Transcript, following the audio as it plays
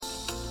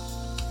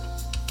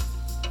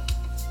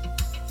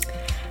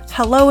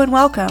Hello and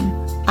welcome.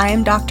 I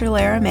am Dr.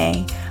 Lara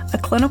May, a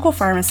clinical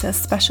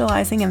pharmacist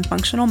specializing in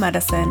functional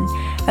medicine,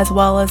 as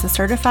well as a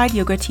certified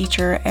yoga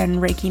teacher and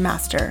Reiki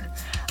master.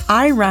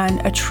 I run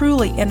a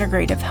truly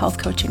integrative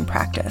health coaching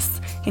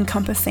practice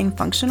encompassing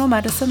functional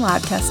medicine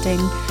lab testing,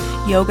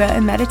 yoga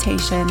and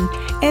meditation,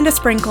 and a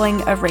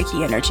sprinkling of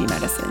Reiki energy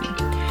medicine.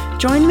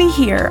 Join me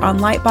here on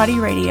Light Body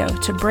Radio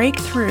to break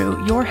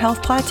through your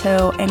health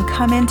plateau and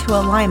come into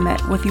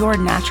alignment with your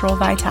natural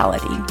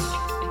vitality.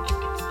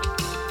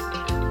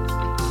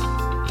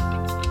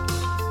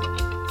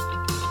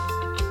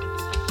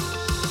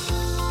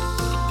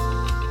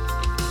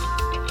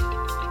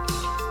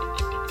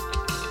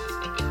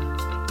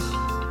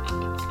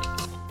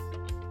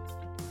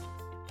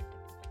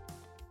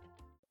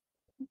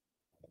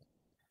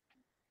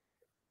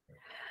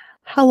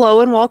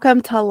 Hello and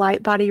welcome to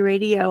Light Body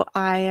Radio.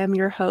 I am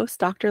your host,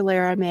 Dr.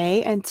 Lara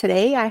May, and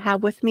today I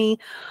have with me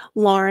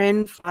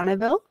Lauren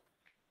Fonveill,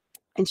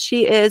 and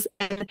she is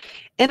an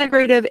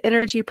Integrative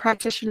Energy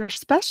Practitioner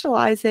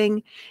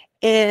specializing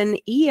in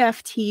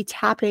EFT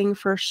tapping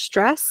for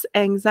stress,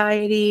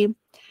 anxiety,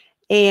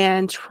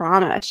 and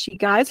trauma. She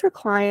guides her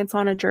clients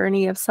on a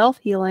journey of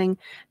self-healing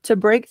to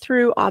break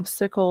through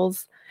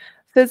obstacles,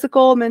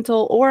 physical,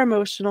 mental, or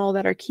emotional,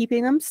 that are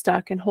keeping them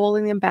stuck and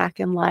holding them back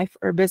in life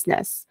or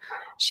business.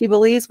 She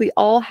believes we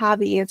all have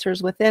the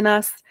answers within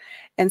us,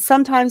 and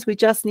sometimes we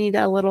just need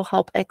a little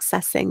help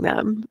accessing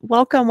them.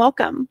 Welcome,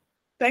 welcome.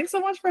 Thanks so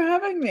much for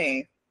having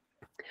me.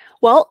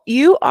 Well,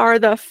 you are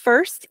the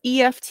first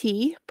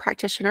EFT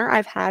practitioner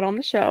I've had on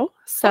the show.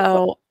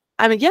 So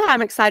I'm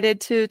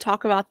excited to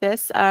talk about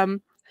this.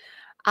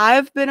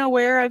 I've been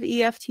aware of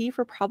EFT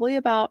for probably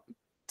about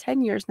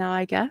 10 years now,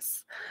 I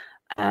guess.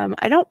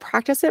 I don't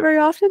practice it very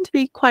often, to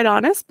be quite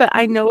honest, but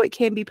I know it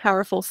can be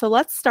powerful. So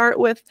let's start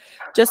with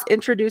just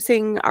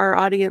introducing our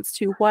audience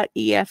to what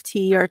EFT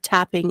or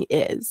tapping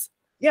is.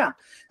 Yeah,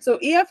 so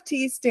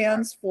EFT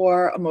stands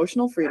for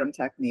Emotional Freedom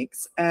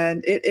Techniques,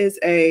 and it is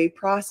a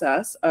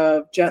process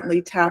of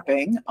gently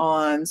tapping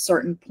on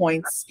certain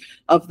points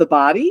of the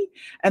body.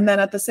 And then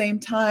at the same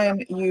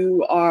time,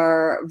 you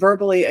are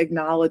verbally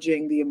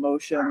acknowledging the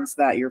emotions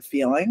that you're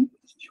feeling.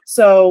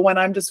 So when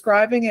I'm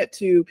describing it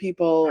to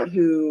people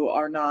who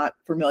are not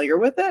familiar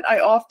with it, I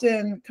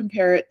often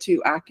compare it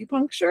to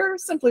acupuncture,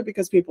 simply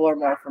because people are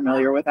more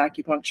familiar with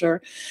acupuncture.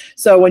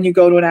 So when you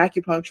go to an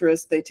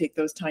acupuncturist, they take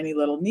those tiny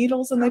little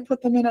needles and they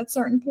put them in at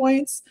certain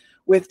points.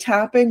 With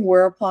tapping,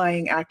 we're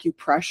applying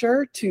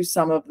acupressure to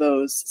some of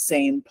those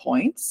same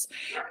points.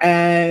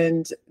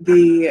 And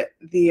the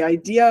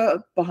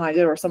idea behind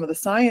it, or some of the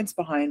science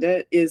behind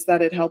it, is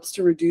that it helps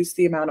to reduce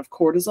the amount of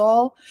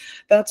cortisol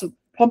that's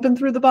pumping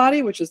through the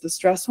body, which is the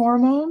stress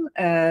hormone,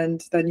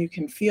 and then you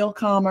can feel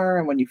calmer,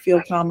 and when you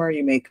feel calmer,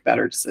 you make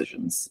better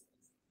decisions.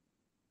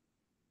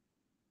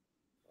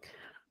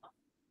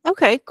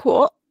 Okay,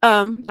 cool.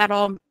 That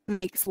all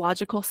makes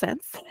logical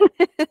sense.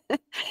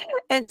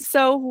 And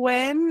so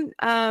when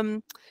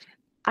I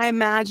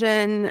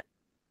imagine,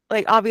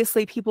 like,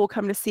 obviously people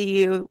come to see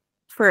you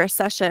for a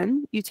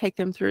session, you take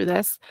them through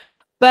this,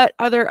 but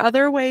are there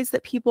other ways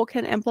that people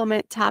can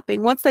implement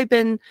tapping once they've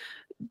been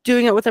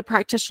doing it with a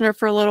practitioner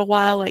for a little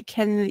while? Like,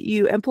 can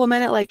you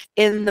implement it like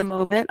in the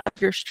moment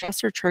of your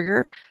stress or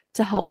trigger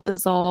to help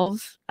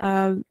dissolve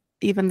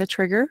even the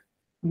trigger?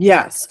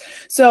 Yes.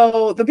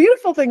 So the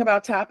beautiful thing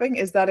about tapping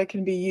is that it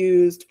can be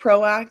used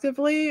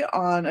proactively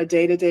on a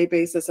day-to-day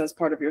basis as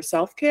part of your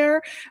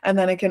self-care. And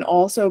then it can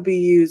also be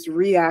used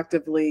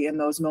reactively in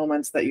those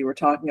moments that you were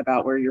talking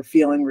about, where you're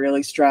feeling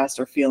really stressed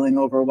or feeling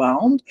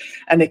overwhelmed.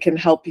 And it can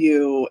help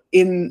you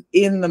in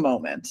the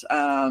moment.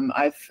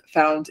 I've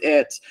found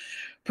it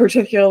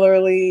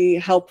particularly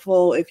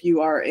helpful if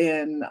you are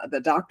in the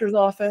doctor's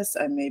office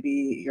and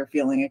maybe you're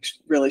feeling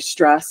really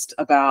stressed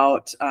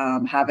about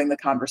having the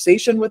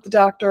conversation with the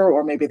doctor,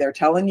 or maybe they're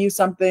telling you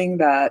something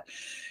that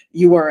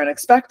you weren't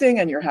expecting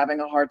and you're having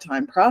a hard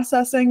time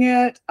processing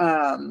it.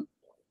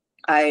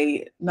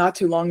 I, not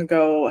too long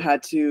ago,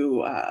 had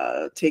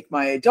to take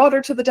my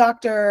daughter to the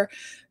doctor.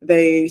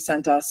 They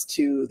sent us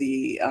to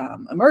the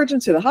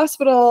emergency, the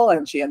hospital,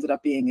 and she ended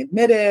up being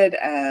admitted.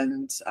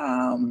 And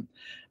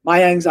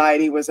my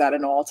anxiety was at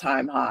an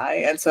all-time high.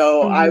 And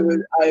so I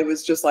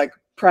was just like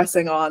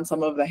pressing on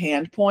some of the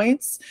hand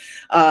points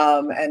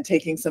and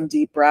taking some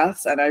deep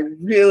breaths. And I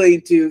really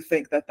do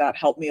think that that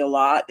helped me a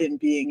lot in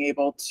being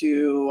able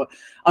to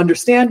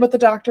understand what the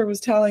doctor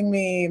was telling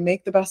me,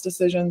 make the best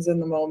decisions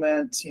in the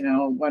moment, you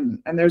know,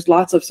 and there's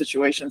lots of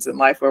situations in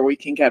life where we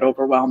can get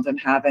overwhelmed, and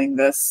having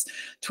this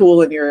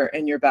tool in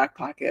your back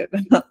pocket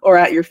or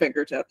at your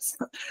fingertips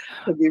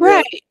could be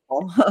really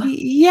helpful.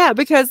 Yeah,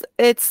 because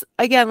it's,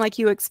 again, like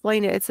you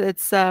explained it,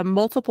 it's a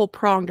multiple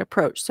pronged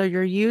approach. So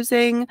you're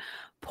using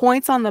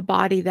points on the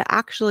body that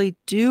actually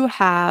do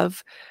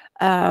have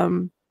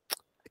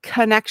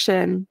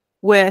connection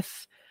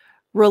with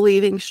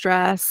relieving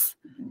stress.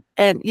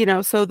 And, you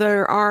know, so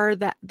there are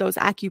those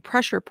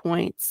acupressure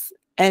points,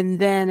 and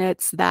then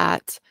it's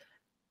that,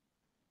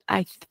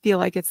 I feel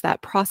like it's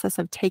that process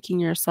of taking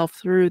yourself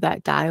through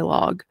that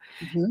dialogue.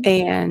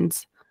 And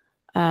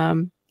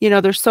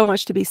there's so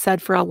much to be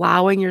said for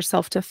allowing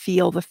yourself to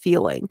feel the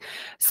feeling.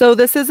 So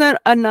this isn't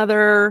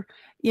another,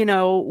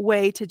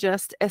 way to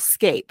just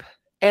escape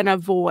and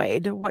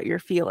avoid what you're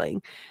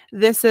feeling.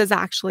 This is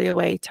actually a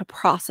way to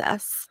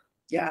process.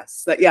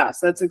 Yes,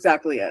 that's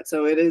exactly it.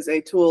 So it is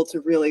a tool to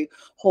really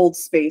hold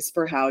space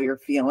for how you're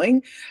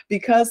feeling,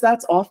 because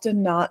that's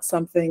often not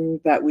something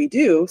that we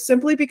do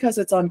simply because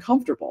it's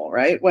uncomfortable,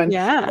 right? When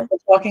Yeah.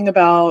 we're talking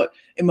about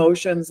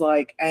emotions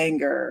like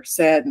anger,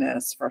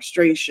 sadness,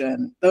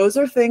 frustration, those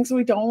are things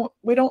we don't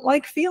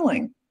like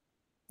feeling.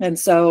 And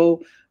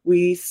so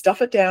we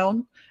stuff it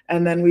down,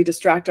 and then we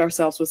distract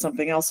ourselves with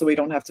something else so we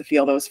don't have to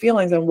feel those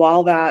feelings. And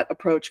while that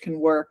approach can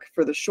work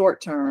for the short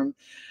term,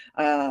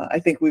 I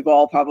think we've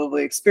all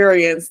probably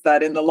experienced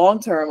that in the long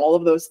term, all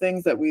of those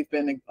things that we've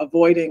been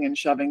avoiding and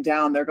shoving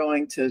down, they're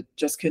going to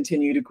just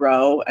continue to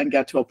grow and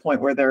get to a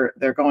point where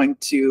they're going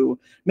to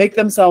make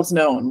themselves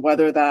known,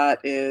 whether that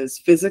is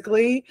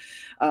physically.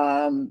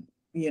 I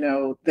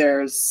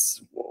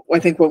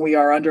think when we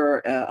are under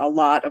a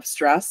lot of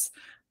stress,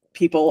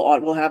 people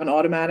will have an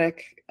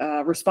automatic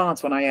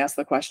response when I ask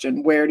the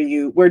question, where do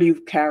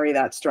you carry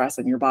that stress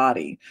in your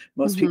body?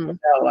 Most people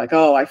know, like,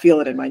 oh, I feel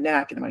it in my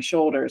neck and in my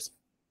shoulders.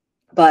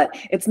 But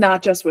it's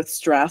not just with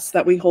stress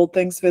that we hold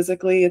things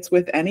physically. It's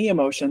with any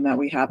emotion that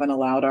we haven't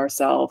allowed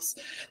ourselves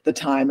the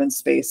time and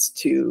space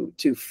to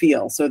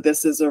feel. So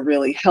this is a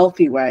really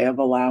healthy way of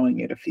allowing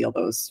you to feel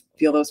those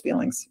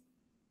feelings.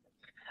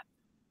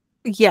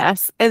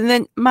 Yes. And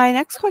then my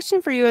next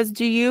question for you is,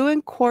 do you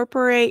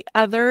incorporate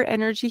other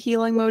energy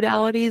healing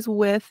modalities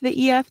with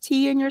the EFT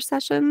in your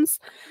sessions?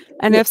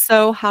 And if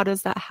so, how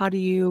do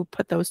you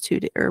put those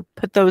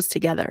put those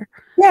together?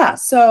 Yeah,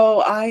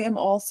 so I am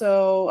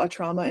also a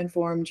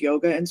trauma-informed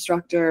yoga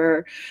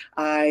instructor.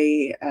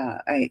 I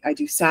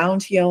do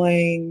sound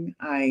healing.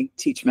 I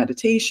teach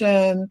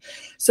meditation.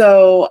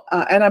 So,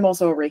 and I'm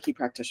also a Reiki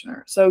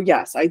practitioner. So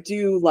yes, I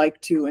do like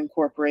to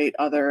incorporate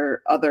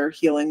other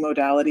healing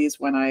modalities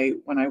when I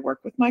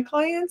work with my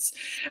clients,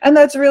 and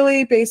that's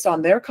really based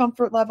on their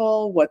comfort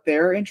level, what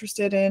they're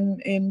interested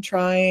in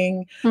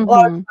trying. A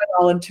lot of times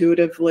I'll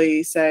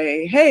intuitively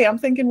say, "Hey, I'm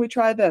thinking we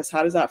try this.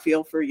 How does that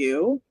feel for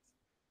you?"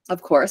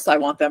 Of course, I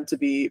want them to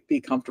be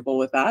comfortable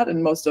with that.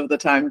 And most of the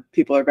time,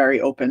 people are very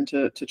open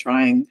to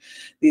trying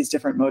these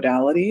different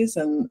modalities.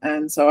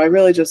 And so I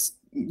really just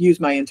use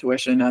my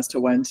intuition as to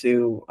when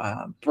to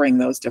bring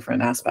those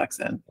different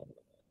aspects in.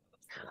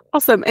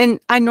 Awesome. And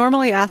I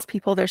normally ask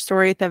people their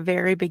story at the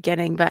very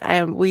beginning, but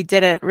we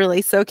didn't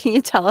really. So can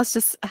you tell us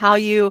just how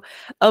you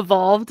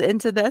evolved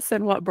into this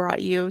and what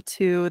brought you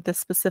to the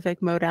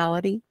specific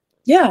modality?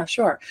 Yeah,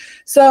 sure.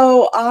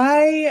 So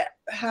I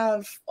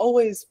have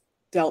always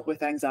dealt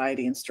with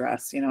anxiety and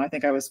stress. I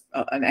think I was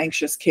an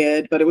anxious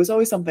kid, but it was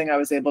always something I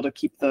was able to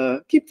keep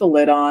the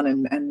lid on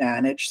and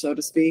manage, so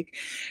to speak.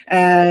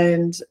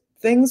 And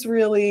things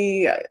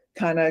really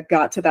kind of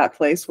got to that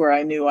place where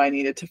I knew I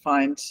needed to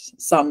find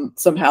some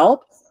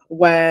help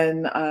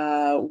when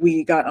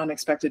we got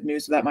unexpected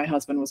news that my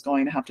husband was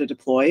going to have to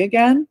deploy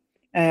again.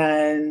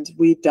 And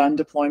we'd done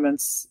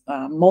deployments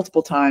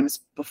multiple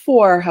times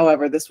before.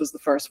 However, this was the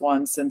first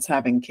one since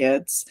having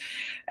kids.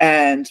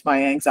 And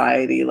my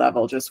anxiety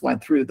level just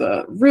went through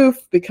the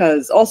roof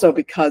because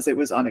it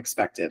was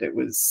unexpected. It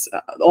was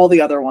all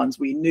the other ones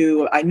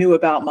I knew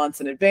about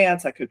months in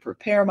advance. I could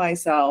prepare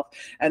myself.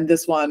 And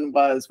this one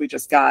was, we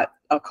just got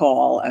a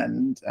call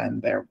and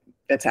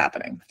it's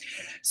happening.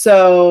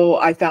 So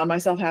I found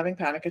myself having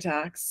panic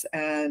attacks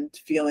and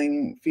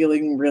feeling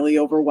really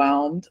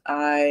overwhelmed.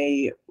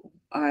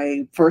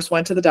 I first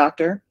went to the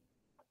doctor,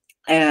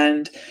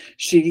 and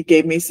she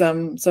gave me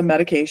some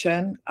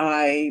medication.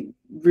 I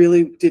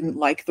really didn't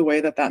like the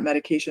way that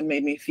medication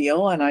made me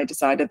feel, and I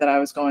decided that I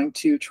was going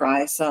to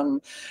try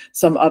some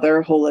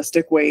other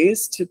holistic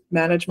ways to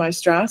manage my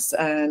stress,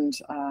 and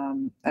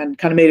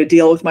kind of made a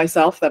deal with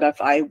myself that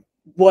if I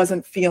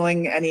wasn't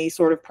feeling any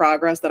sort of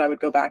progress, that I would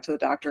go back to the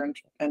doctor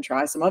and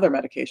try some other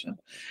medication.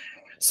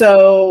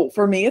 So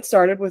for me, it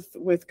started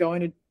with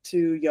going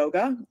to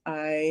yoga.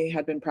 I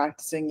had been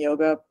practicing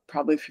yoga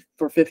probably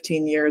for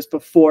 15 years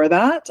before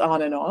that,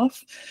 on and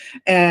off.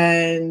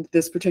 And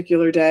this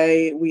particular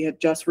day, we had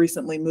just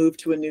recently moved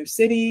to a new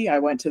city. I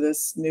went to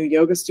this new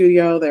yoga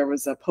studio. There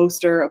was a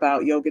poster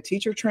about yoga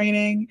teacher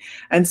training,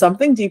 and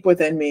something deep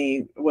within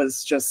me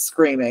was just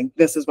screaming,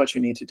 "This is what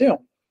you need to do."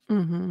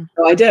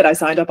 So I did. I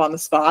signed up on the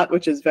spot,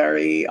 which is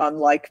very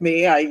unlike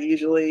me. I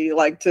usually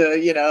like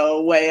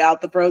to, weigh out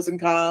the pros and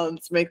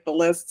cons, make the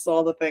lists,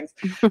 all the things.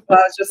 But I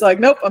was just like,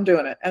 nope, I'm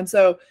doing it. And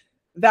so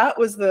that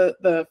was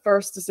the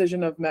first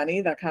decision of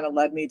many that kind of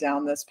led me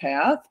down this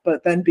path.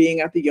 But then being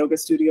at the yoga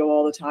studio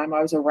all the time,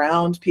 I was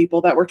around people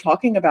that were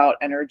talking about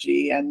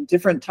energy and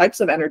different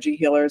types of energy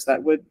healers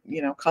that would,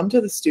 come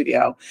to the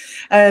studio.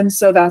 And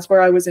so that's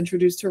where I was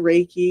introduced to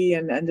Reiki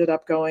and ended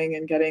up going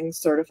and getting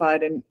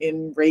certified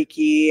in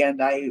Reiki.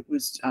 And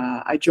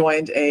I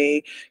joined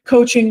a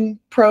coaching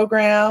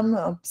program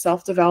of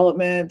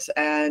self-development.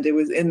 And it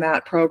was in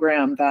that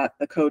program that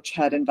the coach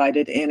had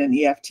invited in an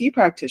EFT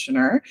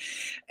practitioner.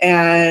 And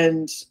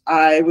And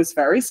I was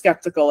very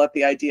skeptical at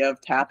the idea of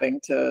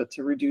tapping to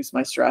reduce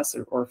my stress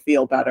or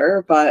feel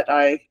better, but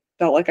I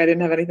felt like I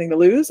didn't have anything to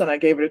lose, and I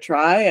gave it a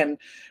try and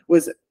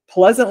was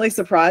pleasantly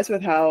surprised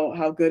with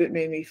how good it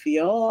made me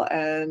feel.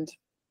 And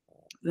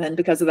then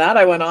because of that,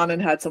 I went on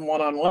and had some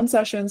one-on-one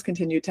sessions,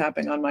 continued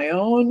tapping on my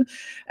own,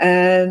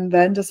 and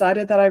then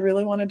decided that I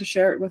really wanted to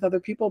share it with other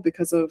people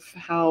because of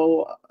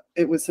how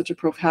it was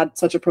had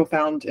such a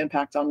profound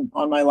impact on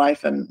my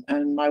life and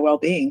my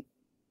well-being.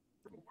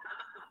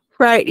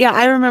 Right. Yeah.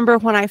 I remember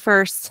when I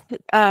first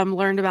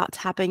learned about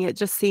tapping, it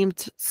just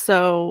seemed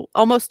so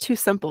almost too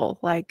simple.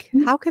 Like,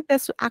 how could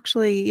this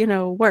actually,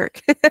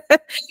 work?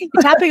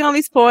 You're tapping on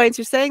these points,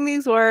 you're saying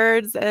these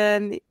words,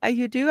 and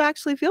you do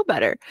actually feel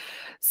better.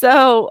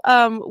 So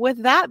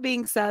with that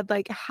being said,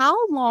 like, how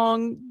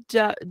long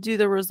do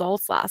the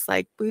results last?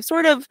 Like, we've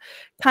sort of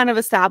kind of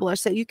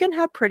established that you can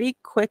have pretty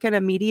quick and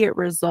immediate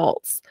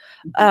results.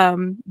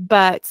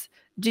 But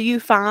do you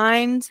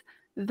find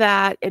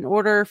that in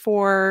order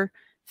for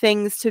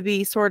things to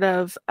be sort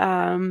of,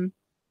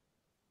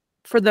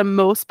 for the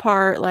most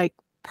part, like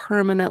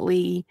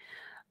permanently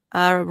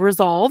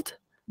resolved,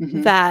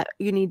 that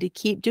you need to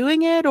keep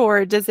doing it,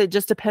 or does it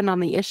just depend on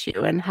the issue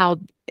and how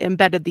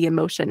embedded the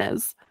emotion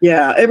is?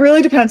 Yeah, it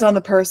really depends on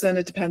the person.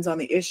 It depends on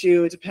the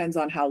issue. It depends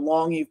on how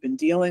long you've been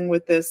dealing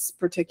with this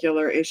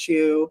particular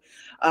issue.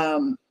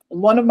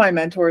 One of my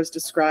mentors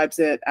describes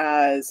it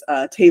as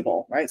a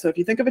table, right? So if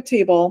you think of a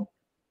table,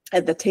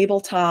 at the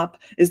tabletop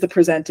is the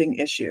presenting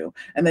issue.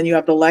 And then you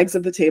have the legs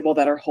of the table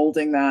that are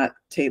holding that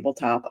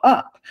tabletop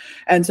up.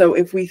 And so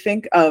if we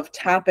think of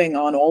tapping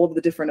on all of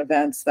the different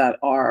events that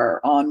are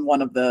on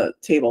one of the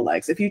table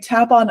legs, if you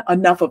tap on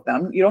enough of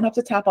them, you don't have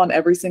to tap on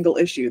every single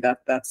issue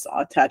that's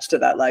attached to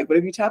that leg, but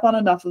if you tap on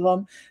enough of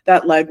them,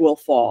 that leg will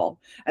fall.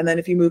 And then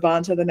if you move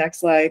on to the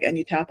next leg and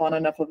you tap on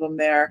enough of them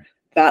there,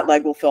 that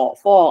leg will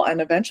fall,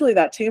 and eventually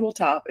that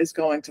tabletop is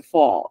going to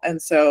fall.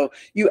 And so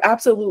you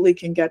absolutely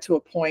can get to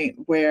a point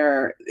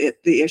where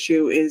the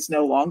issue is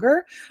no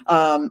longer,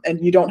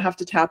 and you don't have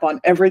to tap on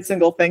every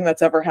single thing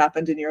that's ever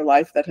happened in your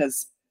life that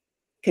has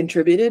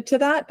contributed to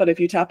that. But if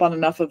you tap on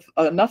enough of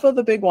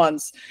the big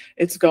ones,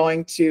 you're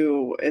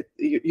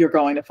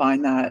going to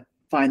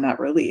find that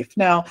relief.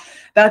 Now,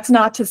 that's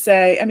not to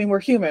say, I mean, we're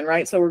human,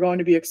 right? So we're going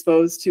to be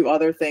exposed to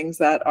other things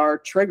that are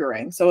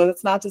triggering. So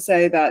that's not to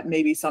say that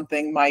maybe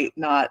something might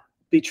not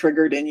be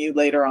triggered in you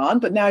later on,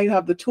 but now you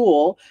have the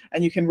tool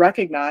and you can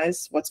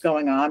recognize what's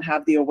going on,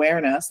 have the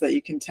awareness that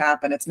you can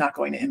tap, and it's not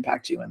going to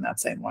impact you in that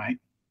same way.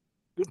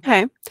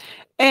 Okay.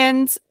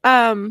 And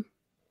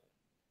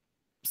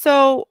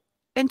so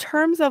in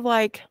terms of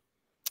like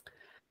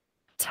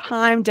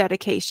time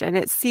dedication,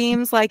 it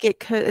seems like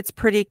it's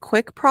pretty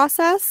quick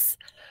process,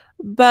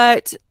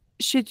 but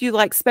should you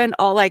like spend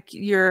all, like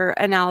your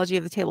analogy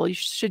of the table,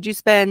 should you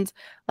spend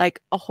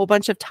like a whole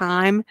bunch of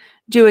time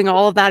doing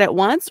all of that at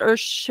once, or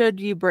should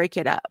you break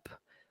it up,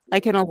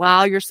 like, and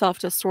allow yourself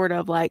to sort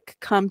of like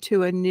come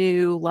to a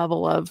new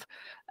level of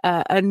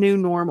a new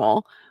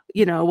normal,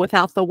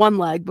 without the one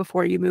leg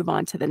before you move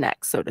on to the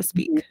next, so to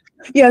speak?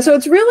 Yeah, so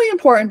it's really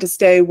important to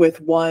stay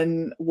with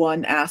one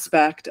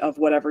aspect of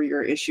whatever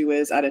your issue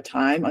is at a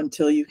time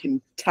until you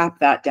can tap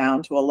that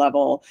down to a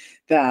level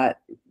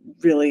that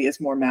really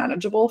is more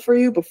manageable for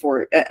you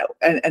before,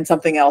 and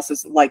something else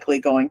is likely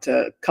going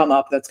to come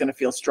up that's going to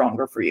feel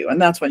stronger for you.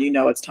 And that's when you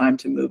know it's time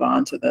to move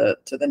on to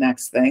the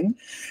next thing.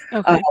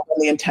 Okay. When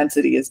the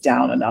intensity is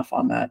down enough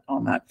on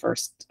that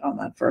first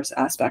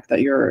aspect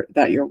that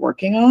you're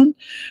working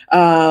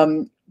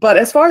on. But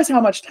as far as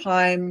how much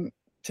time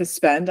to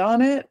spend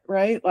on it,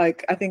 right?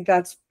 Like, I think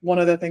that's one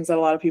of the things that a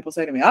lot of people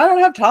say to me, I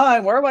don't have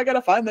time. Where am I going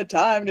to find the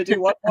time to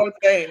do one more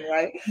thing,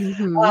 right?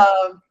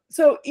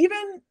 So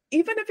even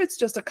if it's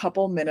just a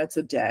couple minutes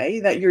a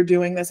day that you're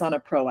doing this on a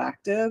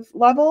proactive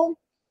level,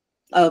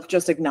 of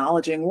just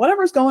acknowledging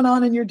whatever's going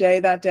on in your day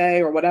that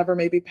day, or whatever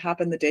maybe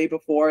happened the day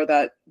before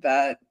that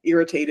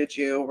irritated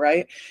you,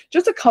 right?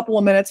 Just a couple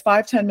of minutes,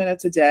 5-10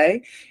 minutes a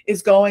day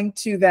is going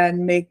to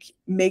then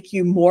make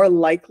you more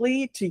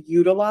likely to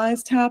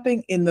utilize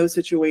tapping in those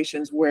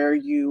situations where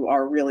you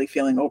are really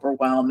feeling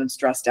overwhelmed and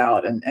stressed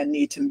out and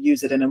need to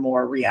use it in a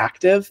more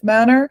reactive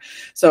manner.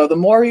 So the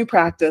more you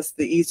practice,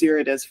 the easier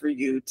it is for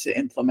you to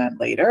implement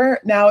later.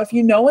 Now, if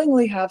you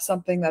knowingly have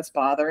something that's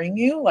bothering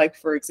you, like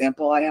for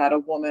example, I had a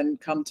woman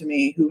come to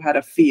me who had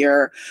a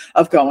fear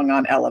of going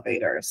on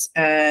elevators,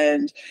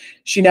 and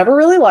she never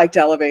really liked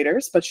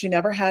elevators, but she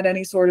never had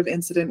any sort of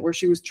incident where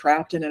she was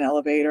trapped in an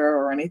elevator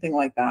or anything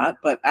like that.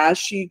 But as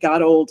she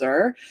got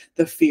older,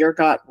 the fear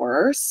got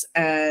worse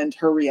and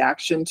her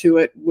reaction to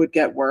it would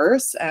get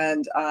worse,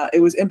 and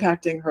it was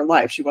impacting her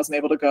life. She wasn't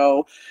able to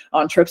go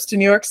on trips to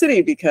New York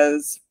City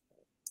because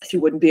she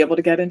wouldn't be able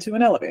to get into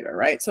an elevator,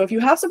 right? So if you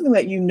have something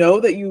that you know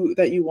that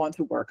you want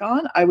to work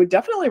on, I would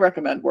definitely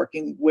recommend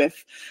working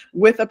with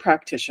a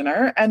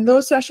practitioner. And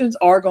those sessions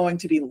are going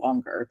to be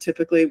longer.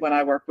 Typically, when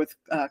I work with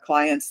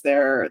clients,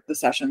 the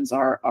sessions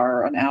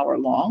are an hour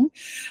long,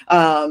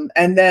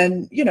 and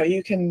then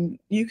you can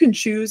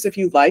choose if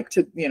you like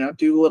to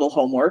do a little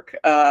homework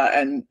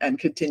and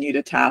continue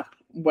to tap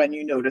when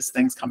you notice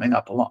things coming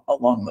up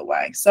along the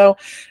way. So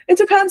it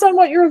depends on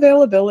what your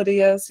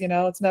availability is.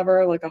 It's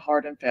never like a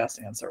hard and fast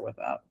answer with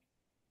that.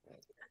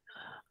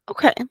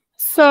 Okay.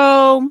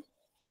 So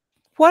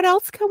what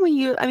else can we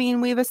use? I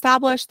mean, we've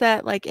established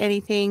that like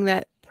anything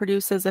that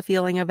produces a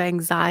feeling of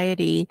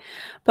anxiety,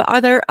 but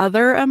are there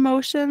other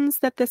emotions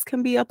that this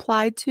can be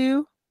applied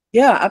to?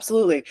 Yeah,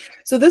 absolutely.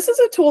 So this is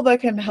a tool that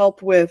can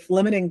help with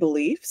limiting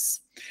beliefs.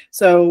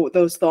 So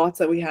those thoughts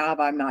that we have,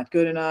 I'm not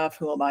good enough,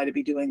 who am I to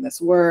be doing this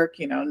work?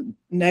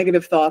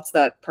 Negative thoughts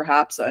that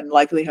perhaps and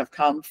likely have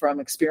come from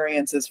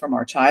experiences from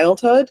our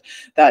childhood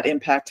that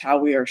impact how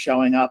we are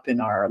showing up in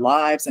our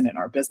lives and in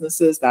our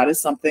businesses. That is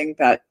something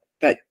that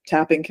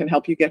tapping can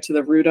help you get to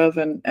the root of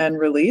and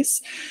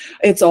release.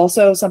 It's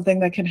also something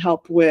that can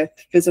help with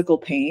physical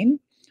pain.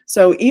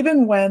 So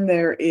even when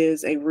there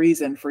is a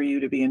reason for you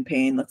to be in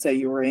pain, let's say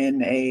you were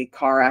in a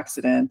car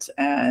accident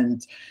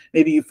and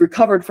maybe you've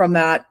recovered from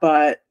that,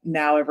 but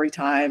now every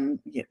time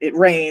it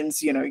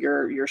rains,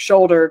 your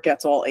shoulder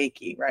gets all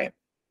achy, right?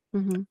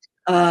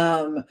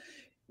 Mm-hmm.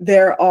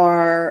 There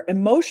are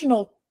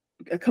emotional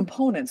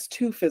components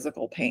to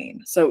physical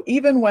pain. So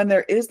even when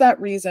there is that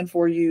reason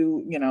for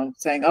you,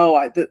 saying, "Oh,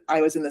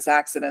 I was in this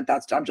accident.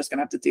 I'm just going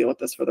to have to deal with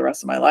this for the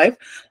rest of my life."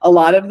 A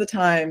lot of the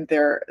time,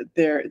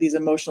 these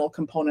emotional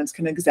components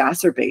can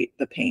exacerbate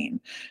the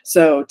pain.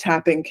 So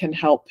tapping can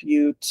help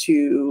you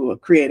to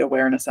create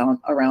awareness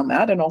around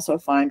that, and also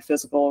find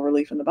physical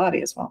relief in the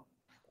body as well.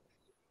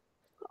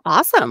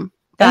 Awesome.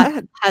 Yeah.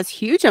 That has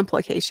huge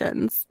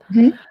implications.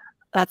 Mhm.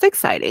 That's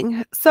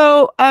exciting.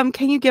 So,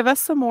 can you give us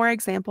some more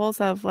examples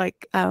of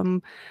like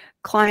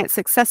client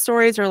success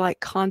stories or like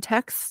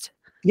context?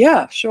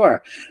 Yeah,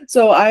 sure.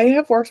 So I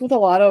have worked with a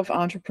lot of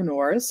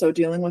entrepreneurs, so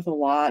dealing with a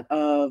lot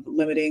of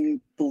limiting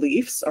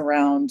beliefs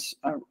around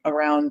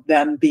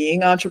them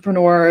being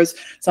entrepreneurs.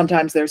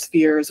 Sometimes there's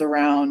fears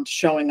around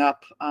showing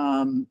up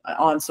on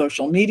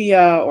social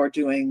media or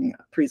doing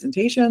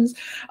presentations.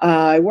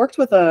 I worked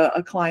with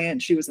a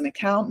client. She was an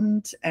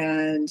accountant,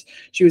 and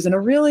she was in a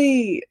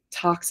really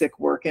toxic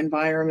work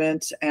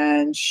environment,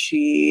 and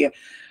she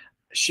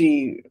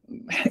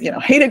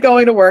hated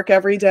going to work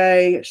every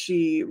day.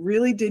 She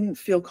really didn't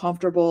feel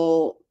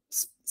comfortable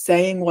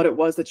saying what it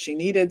was that she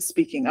needed,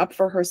 speaking up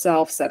for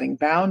herself, setting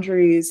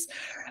boundaries.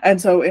 And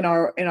so in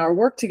our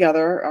work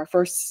together, our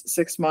first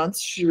 6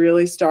 months, she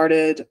really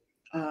started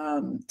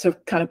to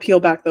kind of peel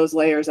back those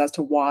layers as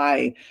to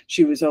why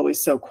she was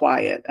always so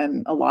quiet.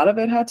 And a lot of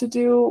it had to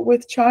do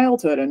with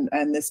childhood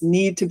and this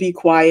need to be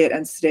quiet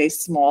and stay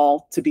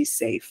small to be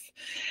safe.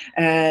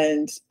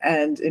 And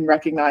in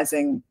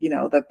recognizing,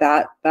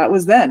 that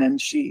was then, and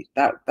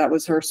that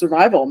was her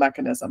survival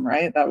mechanism,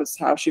 right? That was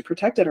how she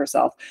protected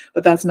herself.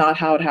 But that's not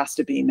how it has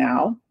to be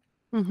now.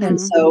 And Mm-hmm.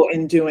 so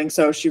in doing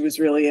so, she was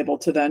really able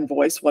to then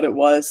voice what it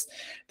was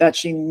that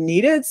she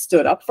needed,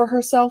 stood up for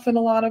herself in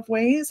a lot of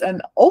ways. And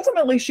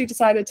ultimately she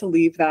decided to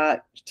leave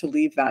that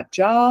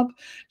job.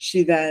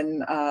 She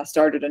then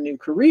started a new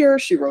career.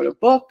 She wrote a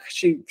book.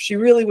 She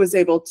really was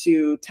able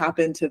to tap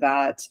into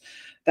that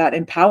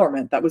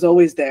empowerment that was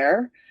always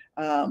there,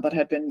 but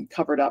had been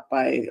covered up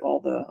by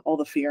all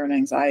the fear and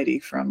anxiety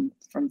from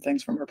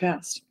things from her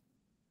past.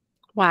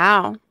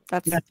 Wow,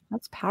 Yeah.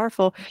 that's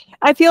powerful.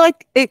 I feel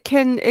like it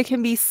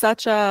can be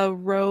such a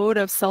road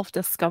of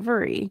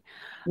self-discovery,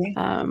 Yeah.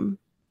 um,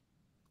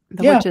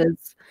 Yeah. which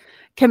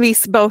can be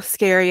both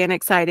scary and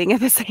exciting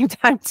at the same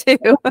time too.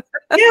 Yeah.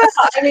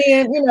 I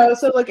mean,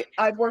 so like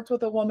I've worked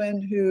with a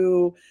woman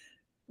who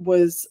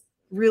was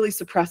really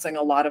suppressing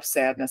a lot of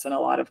sadness and a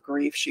lot of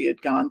grief. She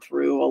had gone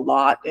through a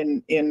lot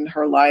in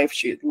her life.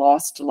 She had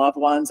lost loved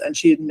ones, and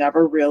she had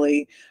never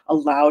really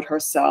allowed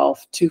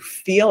herself to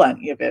feel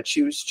any of it.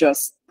 She was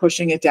just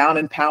pushing it down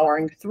and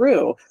powering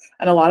through.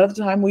 And a lot of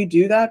the time we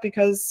do that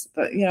because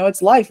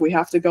it's life. We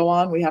have to go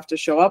on. We have to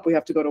show up. We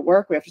have to go to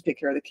work. We have to take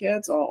care of the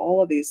kids.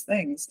 All of these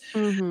things.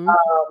 Mm-hmm.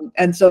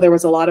 And so there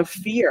was a lot of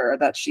fear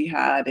that she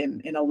had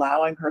in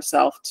allowing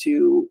herself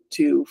to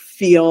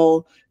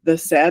feel the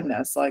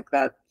sadness, like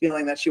that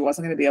feeling that she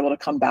wasn't going to be able to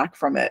come back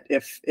from it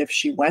if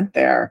she went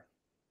there.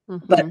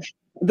 But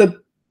Mm-hmm.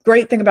 the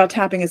great thing about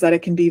tapping is that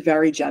it can be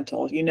very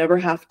gentle. You never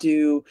have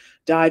to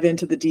dive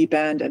into the deep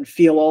end and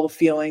feel all the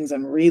feelings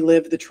and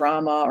relive the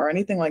trauma or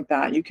anything like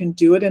that. You can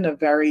do it in a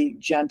very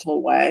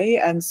gentle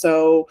way. And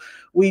so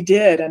we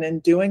did. And in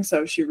doing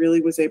so, she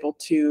really was able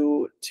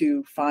to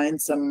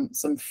find some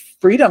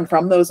freedom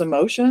from those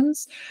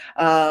emotions.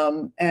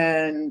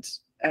 And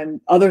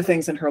other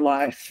things in her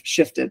life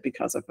shifted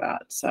because of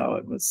that. So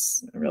it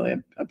was really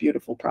a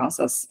beautiful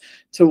process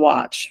to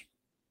watch.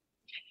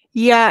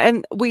 Yeah,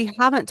 and we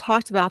haven't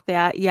talked about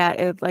that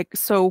yet.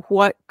 So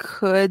what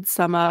could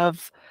some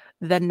of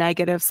the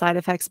negative side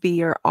effects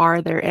be, or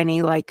are there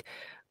any? Like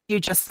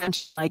you just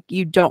mentioned, like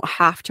you don't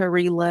have to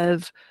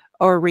relive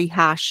or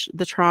rehash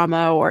the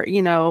trauma, or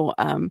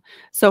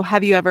so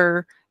have you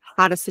ever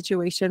had a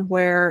situation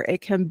where it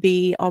can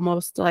be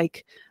almost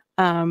like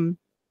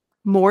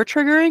more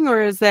triggering,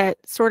 or is that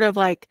sort of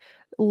like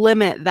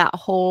limit that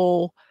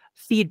whole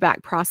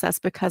feedback process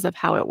because of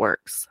how it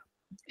works?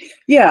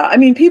 Yeah, I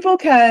mean, people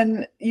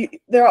can.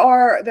 There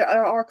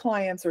are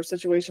clients or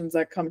situations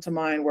that come to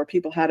mind where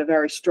people had a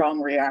very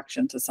strong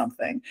reaction to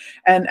something,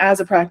 and as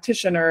a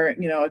practitioner,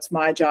 it's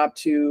my job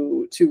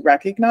to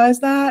recognize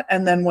that,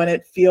 and then when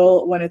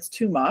it's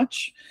too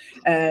much,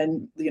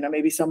 and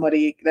maybe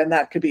somebody, then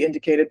that could be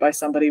indicated by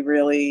somebody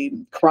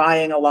really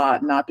crying a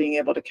lot, not being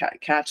able to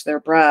catch their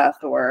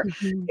breath, or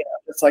Mhm.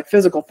 it's like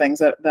physical things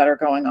that are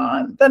going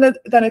on.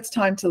 Then it's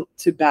time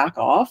to back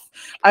off.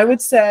 I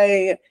would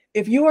say,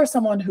 if you are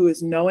someone who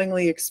has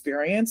knowingly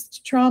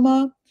experienced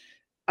trauma,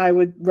 I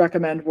would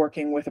recommend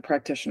working with a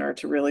practitioner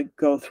to really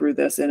go through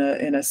this in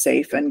a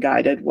safe and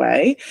guided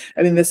way.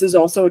 I mean, this is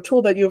also a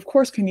tool that you, of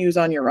course, can use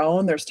on your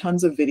own. There's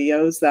tons of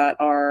videos that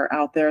are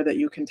out there that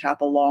you can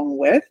tap along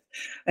with.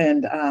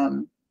 And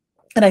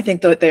I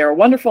think that they are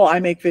wonderful.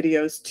 I make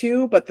videos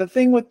too, but the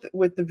thing with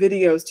the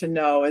videos to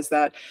know is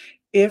that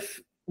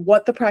if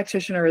what the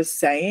practitioner is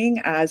saying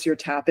as you're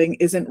tapping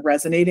isn't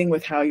resonating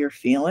with how you're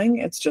feeling,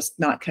 it's just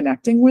not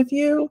connecting with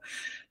you,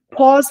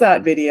 pause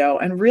that video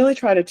and really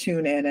try to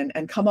tune in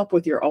and come up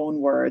with your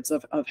own words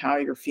of how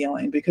you're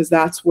feeling, because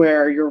that's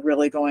where you're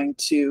really going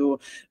to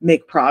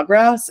make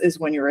progress, is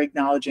when you're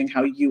acknowledging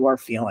how you are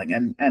feeling,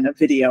 and a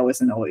video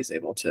isn't always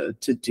able to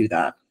do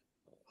that.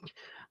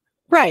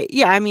 Right.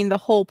 Yeah. I mean, the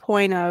whole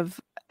point of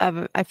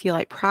I feel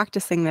like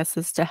practicing this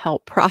is to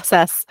help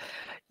process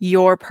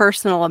your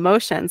personal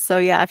emotions. So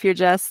yeah, if you're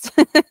just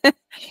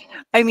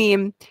I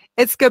mean,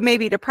 it's good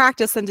maybe to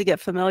practice and to get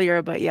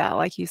familiar, but yeah,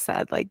 like you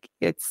said, like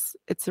it's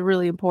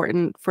really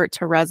important for it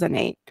to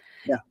resonate.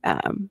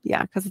 Yeah.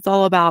 Yeah, because it's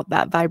all about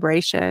that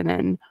vibration.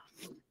 And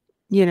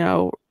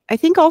I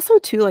think also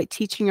too, like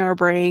teaching our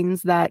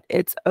brains that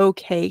it's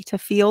okay to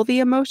feel the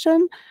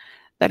emotion,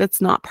 that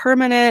it's not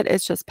permanent,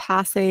 it's just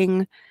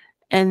passing,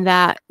 and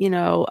that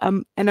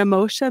an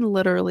emotion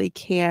literally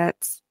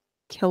can't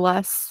kill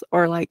us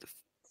or like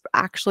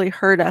actually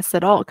hurt us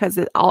at all, because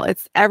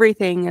it's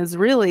everything is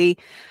really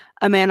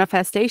a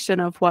manifestation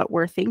of what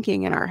we're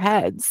thinking in our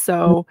heads.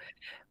 So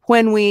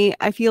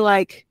I feel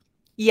like,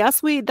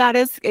 yes,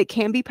 it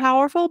can be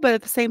powerful, but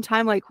at the same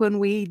time, like when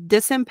we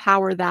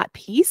disempower that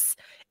piece,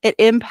 it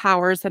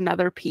empowers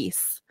another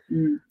piece.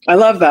 I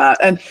love that.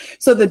 And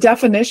so the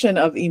definition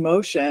of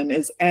emotion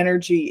is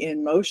energy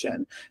in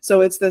motion.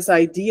 So it's this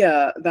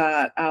idea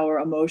that our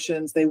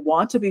emotions, they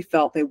want to be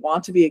felt, they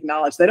want to be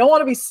acknowledged. They don't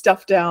want to be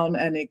stuffed down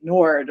and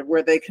ignored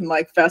where they can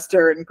like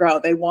fester and grow.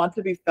 They want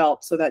to be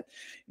felt so that,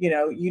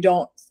 you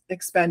don't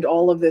expend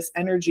all of this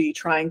energy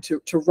trying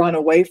to run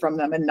away from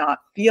them and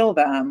not feel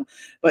them,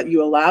 but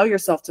you allow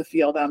yourself to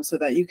feel them so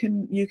that you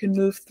can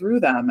move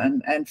through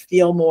them and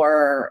feel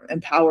more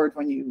empowered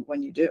when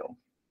you do.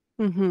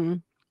 Mm-hmm.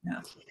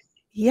 Yeah.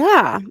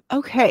 Yeah.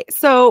 Okay.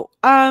 So,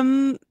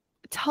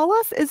 tell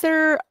us, is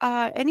there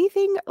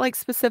anything like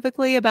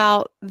specifically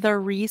about the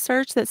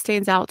research that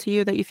stands out to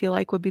you that you feel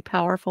like would be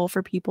powerful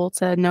for people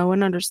to know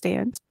and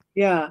understand?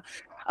 Yeah.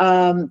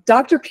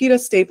 Dr. Peta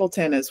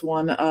Stapleton is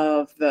one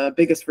of the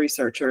biggest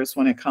researchers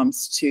when it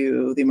comes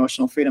to the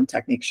emotional freedom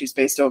technique. She's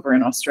based over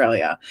in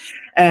Australia.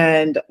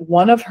 And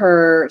one of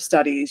her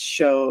studies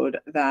showed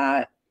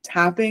that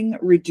tapping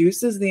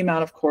reduces the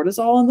amount of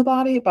cortisol in the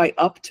body by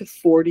up to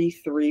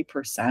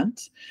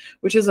 43%,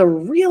 which is a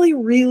really,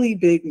 really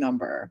big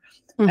number.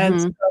 And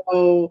Mm-hmm.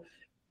 so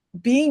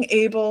being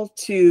able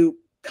to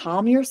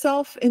calm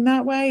yourself in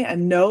that way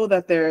and know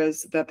that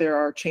there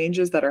are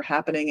changes that are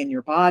happening in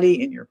your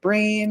body, in your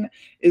brain,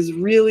 is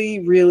really,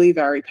 really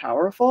very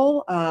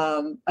powerful.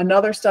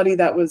 Another study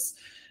that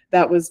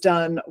was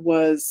done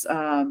was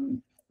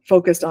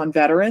focused on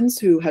veterans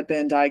who had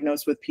been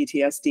diagnosed with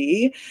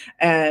PTSD,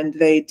 and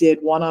they did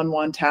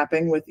one-on-one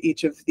tapping with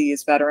each of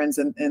these veterans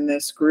in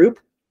this group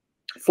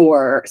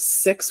for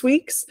 6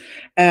 weeks.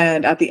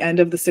 And at the end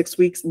of the 6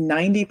 weeks,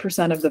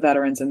 90% of the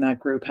veterans in that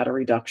group had a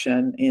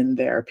reduction in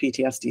their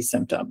PTSD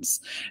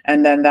symptoms.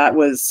 And then that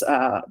was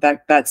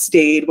that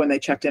stayed when they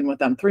checked in with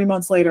them 3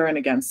 months later, and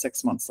again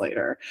 6 months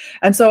later.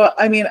 And so,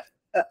 I mean,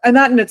 and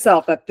that in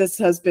itself,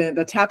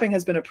 the tapping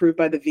has been approved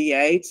by the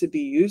VA to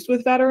be used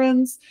with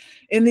veterans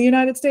in the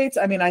United States.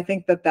 I mean, I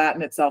think that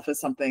in itself is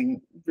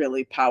something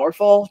really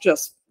powerful,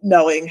 just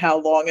knowing how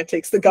long it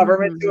takes the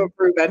government to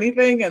approve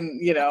anything. And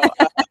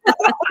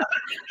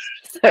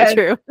So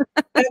true.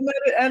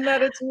 and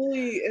that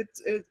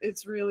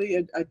it's really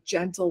a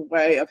gentle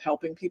way of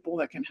helping people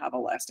that can have a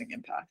lasting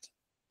impact.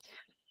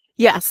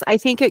 Yes, I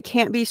think it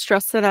can't be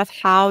stressed enough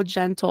how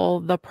gentle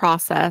the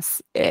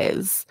process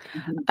is.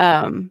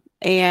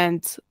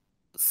 And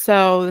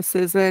so this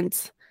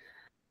isn't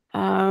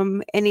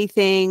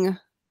anything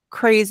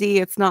crazy.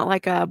 It's not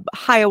like a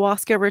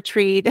ayahuasca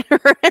retreat,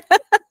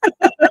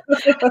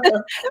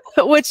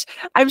 which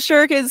I'm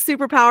sure is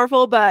super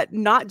powerful, but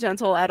not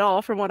gentle at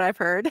all from what I've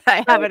heard.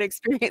 I haven't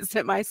experienced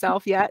it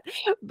myself yet,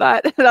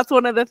 but that's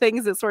one of the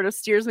things that sort of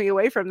steers me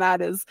away from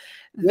that, is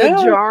the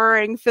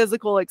jarring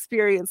physical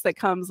experience that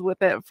comes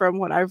with it from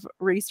what I've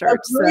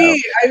researched. Agreed.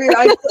 So. I mean,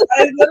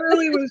 I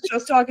literally was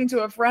just talking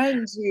to a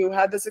friend who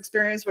had this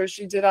experience where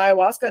she did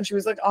ayahuasca, and she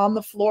was like on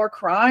the floor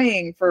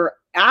crying for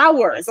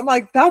hours. I'm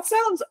like, that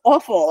sounds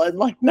awful and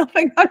like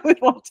nothing I would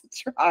want to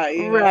try,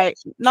 you know? Right.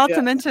 Not Yeah.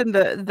 to mention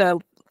the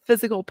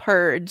physical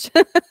purge.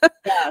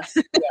 Yes.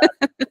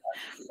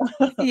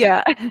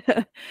 Yeah.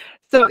 Yeah.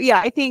 So yeah,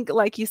 I think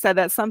like you said,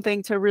 that's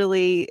something to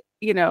really,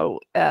 to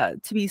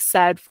be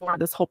said for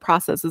this whole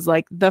process is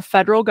like the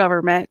federal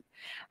government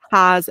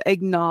has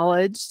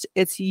acknowledged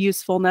its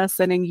usefulness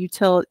and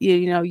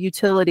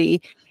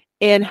utility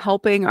in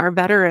helping our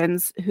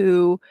veterans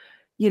who,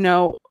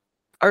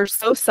 are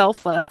so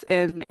selfless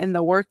in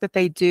the work that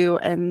they do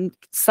and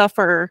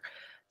suffer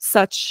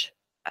such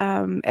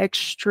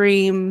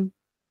extreme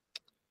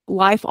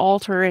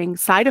life-altering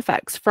side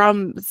effects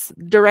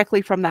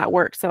directly from that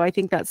work. So I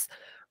think that's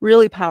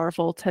really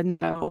powerful to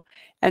know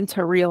and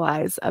to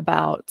realize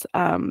about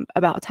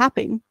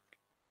tapping.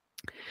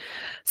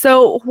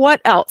 So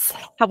what else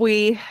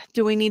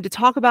do we need to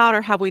talk about,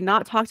 or have we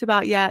not talked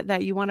about yet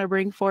that you want to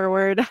bring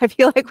forward? I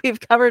feel like we've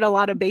covered a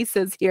lot of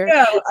bases here.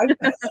 Yeah, I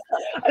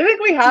think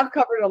we have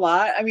covered a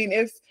lot. I mean,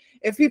 if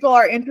people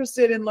are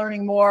interested in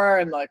learning more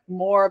and like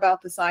more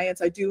about the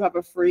science, I do have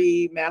a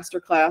free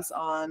masterclass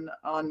on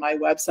my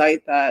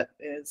website that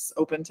is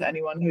open to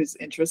anyone who's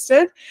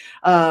interested.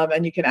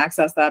 And you can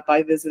access that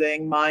by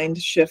visiting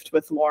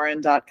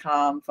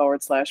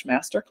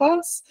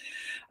mindshiftwithlauren.com/masterclass.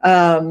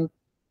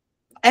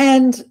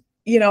 And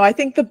I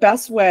think the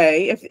best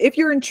way, if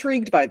you're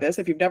intrigued by this,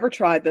 if you've never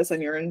tried this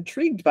and you're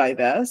intrigued by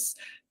this,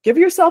 give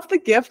yourself the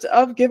gift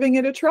of giving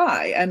it a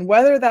try. And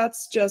whether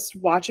that's just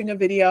watching a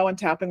video and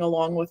tapping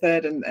along with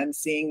it and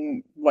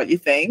seeing what you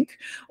think,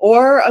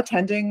 or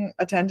attending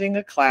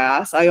a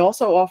class. I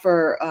also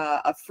offer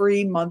a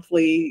free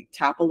monthly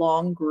tap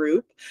along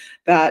group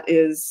that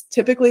is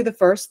typically the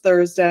first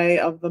Thursday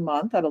of the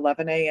month at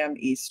 11 a.m.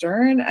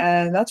 Eastern.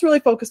 And that's really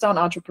focused on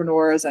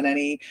entrepreneurs and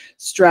any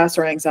stress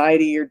or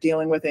anxiety you're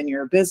dealing with in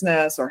your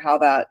business, or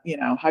how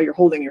you're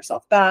holding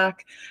yourself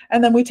back.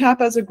 And then we tap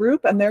as a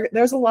group, and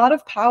there's a lot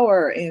of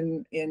power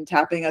in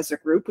tapping as a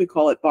group. We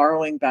call it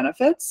borrowing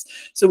benefits.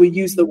 So we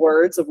use the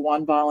words of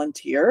one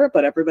volunteer,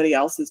 but everybody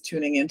else is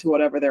tuning into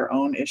whatever their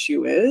own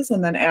issue is.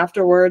 And then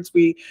afterwards,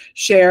 we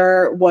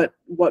share what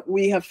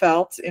we have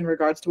felt in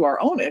regards to our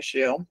own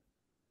issue.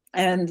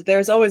 And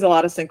there's always a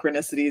lot of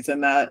synchronicities in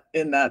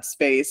that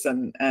space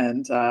and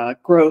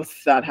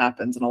growth that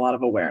happens, and a lot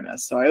of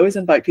awareness. So I always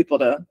invite people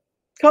to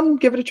come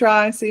give it a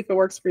try, see if it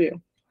works for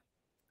you.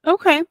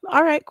 Okay.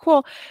 All right,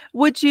 cool.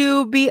 Would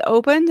you be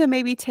open to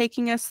maybe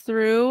taking us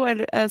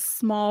through a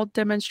small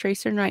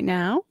demonstration right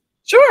now?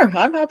 Sure,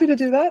 I'm happy to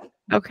do that.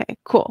 Okay,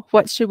 cool.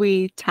 What should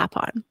we tap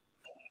on?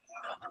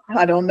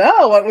 I don't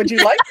know. What would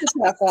you like to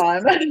tap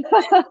on?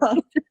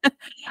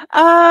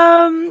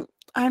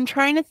 I'm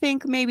trying to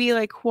think maybe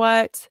like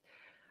what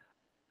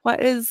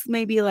is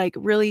maybe like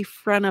really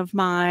front of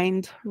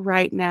mind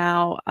right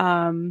now.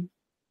 How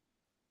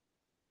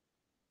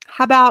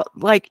about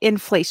like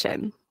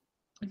inflation?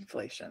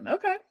 Inflation.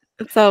 Okay.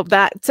 So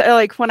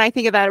like when I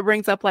think of that, it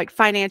brings up like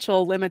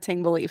financial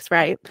limiting beliefs,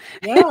 right?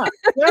 Yeah.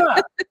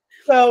 Yeah.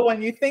 So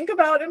when you think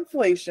about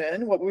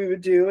inflation, what we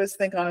would do is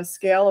think on a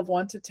scale of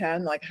 1 to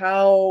 10, like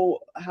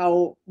how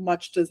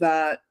much does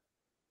that,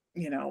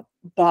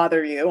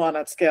 bother you on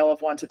a scale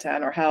of 1 to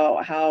 10, or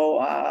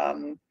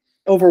how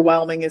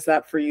overwhelming is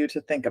that for you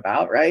to think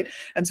about, right?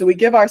 And so we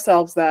give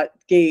ourselves that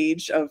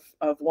gauge of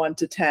 1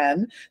 to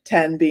 10,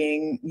 10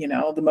 being,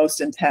 the most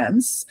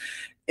intense,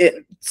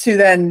 to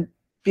then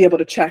be able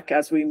to check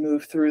as we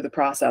move through the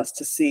process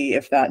to see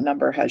if that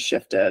number has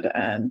shifted,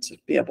 and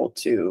be able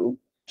to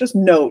just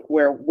note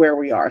where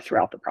we are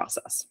throughout the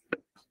process.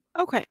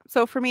 Okay.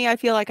 So for me, I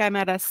feel like I'm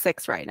at a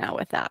 6 right now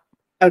with that.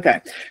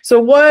 Okay. So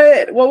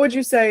what would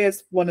you say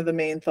is one of the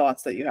main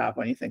thoughts that you have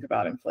when you think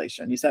about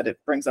inflation? You said it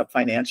brings up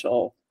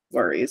financial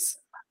worries.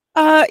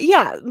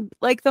 Yeah,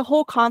 like the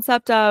whole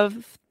concept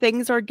of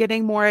things are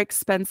getting more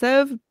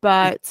expensive,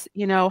 but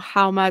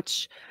how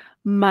much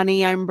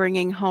money I'm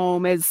bringing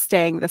home is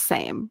staying the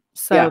same.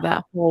 So Yeah.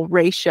 that whole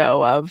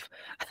ratio of,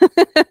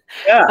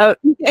 Yeah.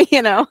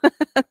 Yeah.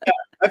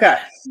 Okay.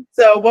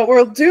 So what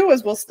we'll do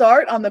is we'll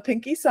start on the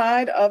pinky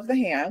side of the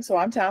hand. So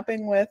I'm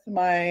tapping with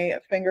my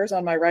fingers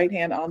on my right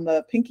hand on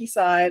the pinky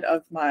side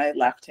of my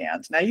left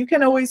hand. Now you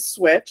can always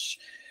switch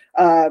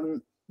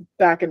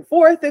back and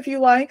forth if you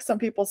like. Some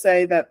people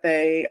say that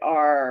they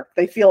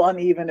feel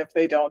uneven if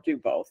they don't do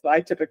both.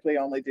 I typically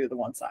only do the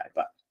one side,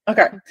 but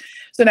okay.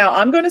 So now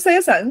I'm going to say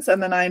a sentence, and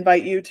then I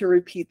invite you to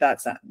repeat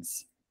that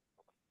sentence.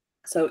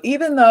 So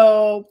even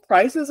though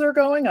prices are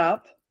going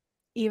up,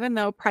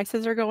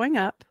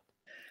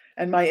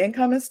 and my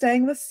income is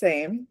staying the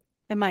same,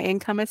 and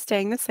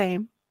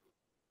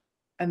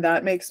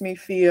that makes me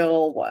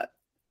feel what?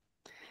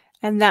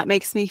 And that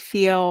makes me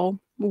feel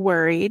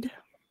worried.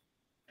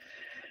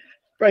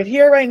 Right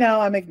here, right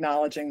now, I'm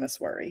acknowledging this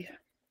worry.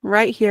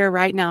 Right here,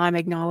 right now, I'm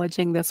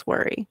acknowledging this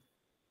worry.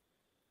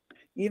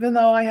 Even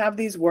though I have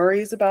these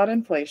worries about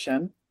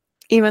inflation.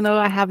 And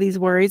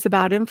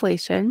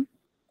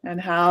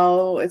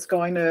how it's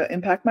going to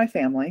impact my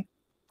family.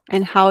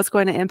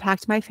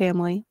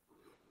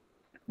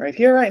 Right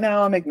here, right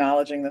now, I'm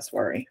acknowledging this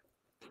worry.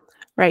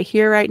 Right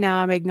here, right now,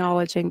 I'm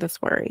acknowledging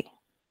this worry.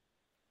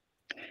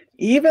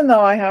 Even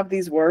though I have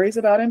these worries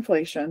about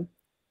inflation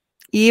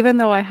Even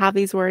though I have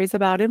these worries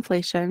about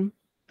inflation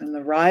and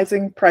the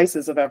rising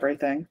prices of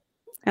everything,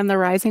 and the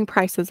rising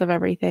prices of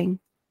everything,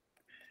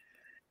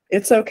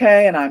 it's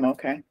okay and I'm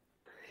okay.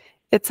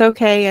 it's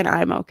okay and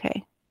I'm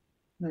okay.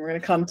 And we're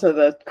going to come to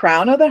the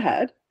crown of the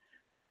head.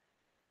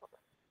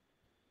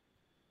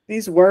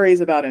 These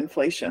worries about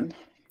inflation.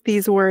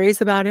 These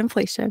worries about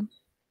inflation.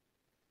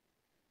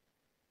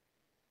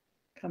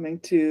 Coming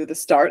to the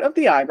start of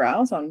the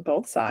eyebrows on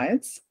both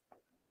sides.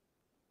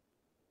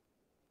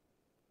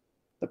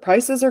 The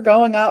prices are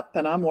going up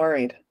and I'm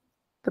worried.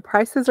 The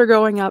prices are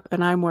going up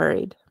and I'm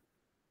worried.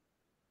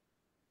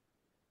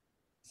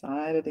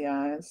 Side of the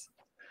eyes.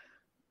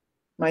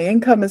 My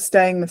income is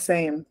staying the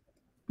same.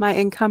 My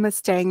income is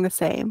staying the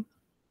same.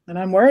 And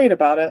I'm worried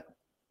about it.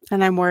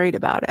 And I'm worried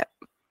about it.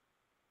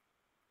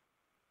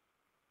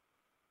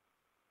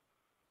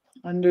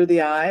 Under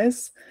the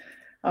eyes.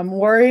 I'm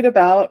worried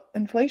about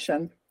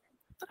inflation.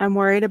 I'm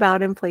worried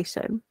about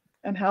inflation.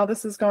 And how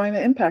this is going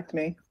to impact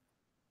me.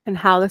 And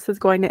how this is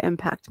going to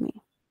impact me.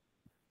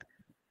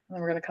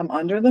 And we're going to come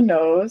under the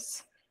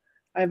nose.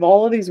 I have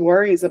all of these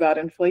worries about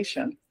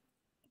inflation.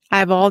 I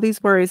have all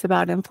these worries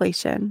about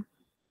inflation.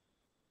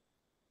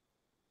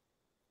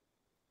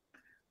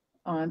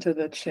 Onto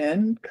the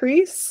chin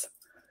crease.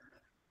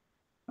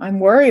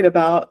 I'm worried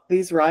about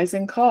these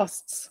rising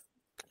costs.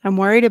 I'm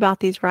worried about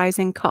these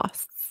rising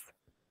costs.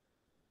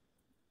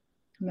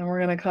 And then we're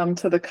going to come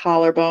to the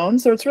collarbone.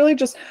 So it's really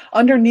just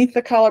underneath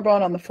the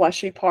collarbone on the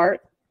fleshy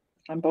part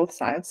on both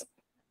sides.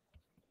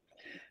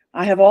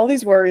 I have all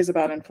these worries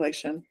about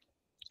inflation.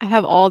 I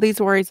have all these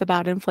worries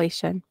about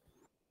inflation.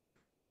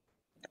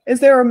 Is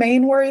there a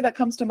main worry that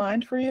comes to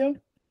mind for you?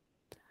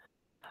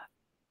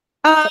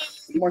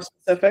 More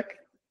specific?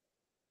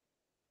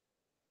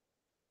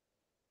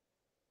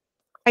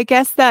 I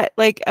guess that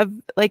like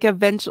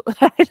eventually,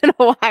 I don't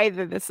know why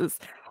this is.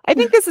 I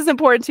think this is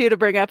important too to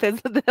bring up is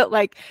that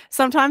like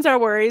sometimes our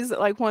worries,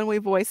 like when we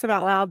voice them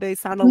out loud, they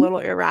sound a little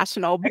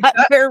irrational, but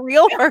they're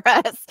real for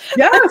us.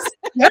 Yes.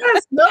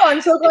 No, I'm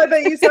so glad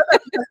that you said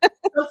that.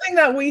 Something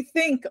that we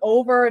think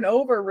over and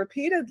over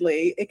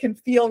repeatedly, it can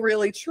feel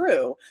really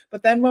true.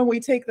 But then when we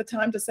take the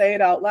time to say it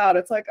out loud,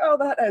 it's like, oh,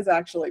 that is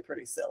actually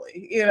pretty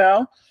silly, you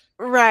know?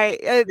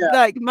 Right.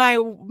 Like my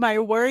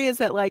worry is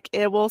that like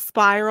it will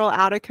spiral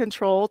out of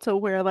control to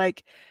where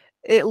like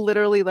it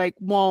literally like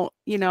won't,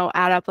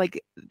 add up.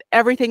 Like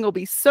everything will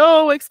be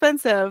so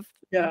expensive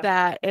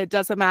that it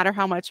doesn't matter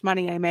how much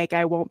money I make,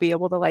 I won't be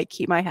able to like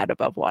keep my head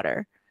above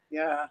water.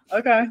 Yeah.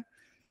 Okay.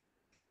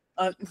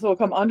 So we'll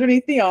come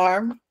underneath the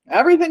arm.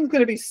 Everything's going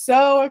to be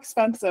so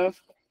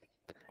expensive.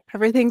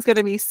 Everything's going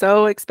to be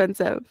so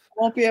expensive.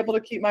 I won't be able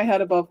to keep my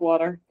head above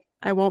water.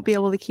 I won't be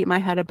able to keep my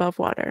head above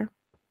water.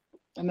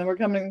 And then we're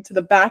coming to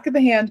the back of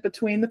the hand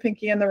between the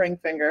pinky and the ring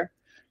finger.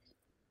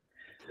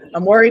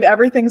 I'm worried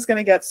everything's going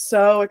to get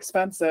so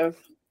expensive.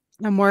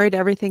 I'm worried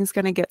everything's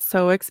going to get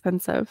so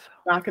expensive.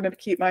 Not going to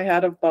keep my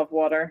head above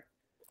water.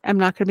 I'm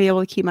not going to be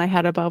able to keep my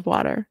head above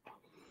water.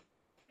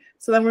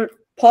 So then we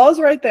pause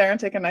right there and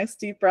take a nice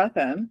deep breath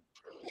in.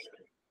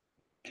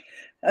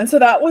 And so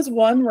that was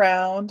one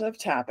round of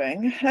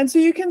tapping. And so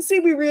you can see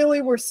we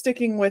really were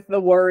sticking with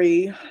the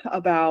worry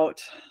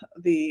about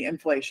the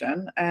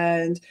inflation.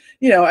 And,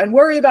 and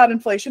worry about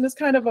inflation is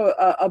kind of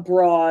a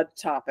broad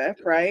topic,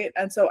 right?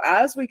 And so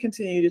as we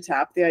continue to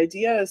tap, the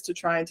idea is to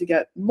try to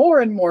get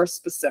more and more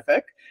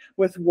specific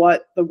with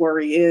what the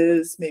worry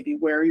is, maybe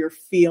where you're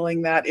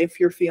feeling that, if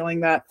you're feeling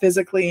that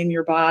physically in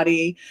your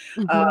body,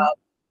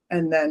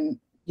 and then,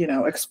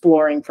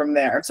 exploring from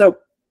there. So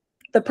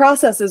the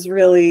process is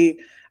really...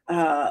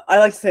 I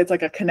like to say it's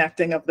like a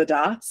connecting of the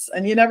dots,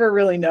 and you never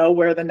really know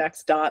where the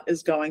next dot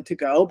is going to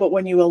go. But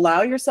when you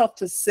allow yourself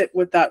to sit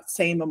with that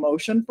same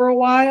emotion for a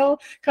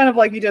while, kind of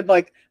like you did,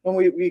 like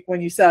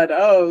when you said,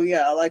 oh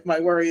yeah, like my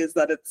worry is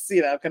that it's,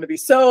 going to be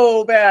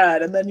so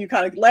bad. And then you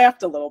kind of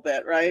laughed a little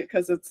bit, right?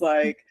 Because it's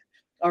like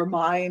our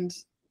mind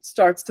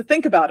starts to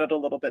think about it a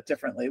little bit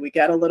differently. We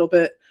get a little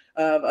bit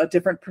of a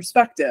different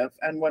perspective.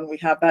 And when we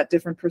have that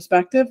different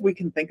perspective, we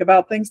can think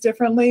about things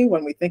differently.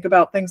 When we think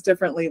about things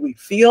differently, we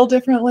feel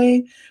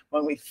differently.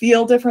 When we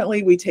feel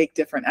differently, we take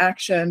different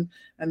action.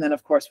 And then,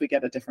 of course, we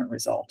get a different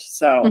result.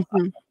 So,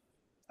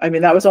 I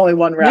mean, that was only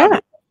one round. Yeah.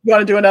 You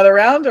want to do another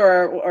round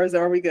or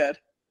are we good?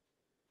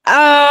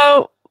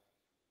 Oh,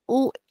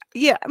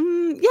 yeah.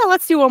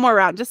 Let's do one more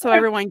round just so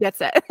everyone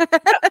gets it.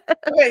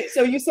 Okay,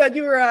 so you said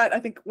you were at, I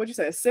think, what'd you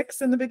say, a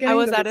 6 in the beginning? I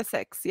was at a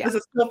 6, yeah. Does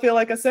it still feel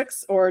like a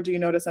 6, or do you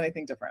notice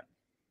anything different?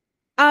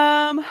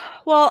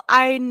 Well,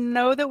 I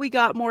know that we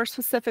got more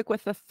specific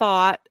with the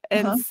thought,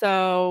 and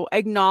so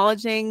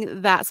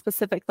acknowledging that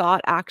specific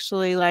thought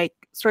actually like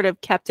sort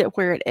of kept it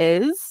where it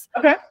is.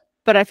 Okay.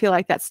 But I feel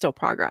like that's still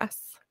progress.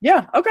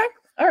 Yeah, okay.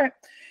 All right.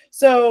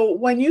 So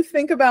when you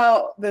think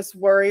about this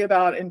worry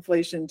about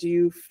inflation, do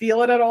you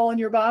feel it at all in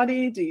your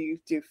body? Do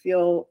you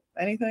feel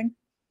anything?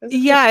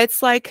 Yeah,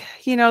 it's like,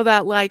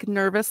 that like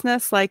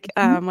nervousness, like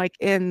like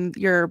in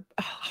your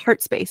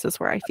heart space is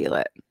where I feel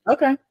it.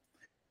 Okay.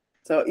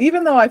 So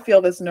even though I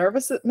feel this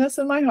nervousness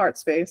in my heart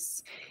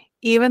space,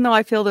 even though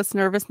I feel this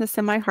nervousness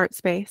in my heart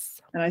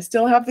space, and I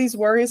still have these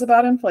worries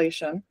about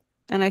inflation,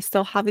 and I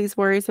still have these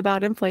worries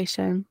about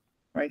inflation,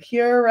 right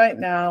here, right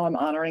now, I'm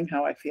honoring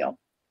how I feel.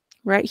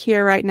 right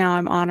here, right now,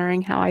 I'm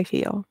honoring how I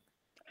feel.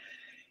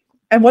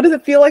 And what does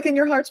it feel like in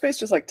your heart space?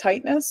 Just like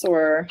tightness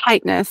or?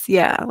 Tightness,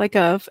 yeah,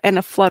 and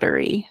a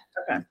fluttery.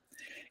 Okay.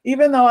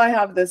 Even though I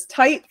have this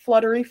tight,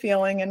 fluttery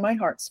feeling in my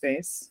heart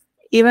space.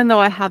 Even though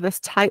I have this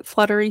tight,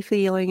 fluttery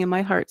feeling in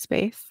my heart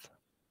space.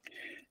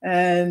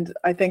 And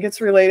I think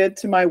it's related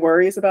to my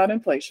worries about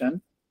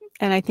inflation.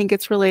 And I think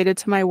it's related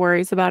to my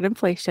worries about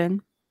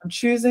inflation. I'm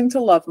choosing to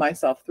love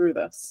myself through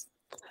this.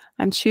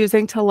 I'm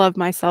choosing to love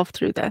myself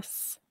through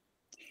this.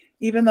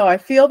 Even though I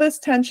feel this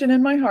tension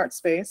in my heart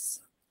space.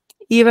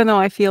 Even though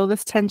I feel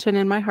this tension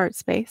in my heart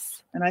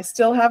space. And I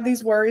still have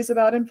these worries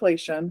about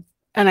inflation.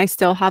 And I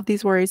still have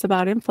these worries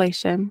about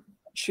inflation.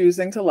 I'm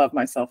choosing to love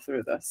myself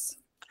through this.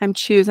 I'm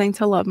choosing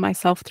to love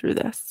myself through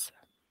this.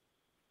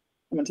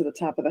 Coming to the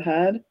top of the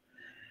head.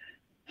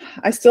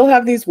 I still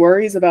have these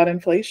worries about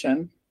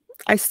inflation.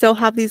 I still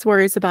have these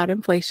worries about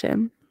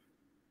inflation.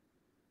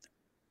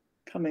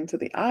 Coming to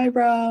the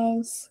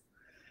eyebrows.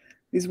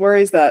 These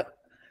worries that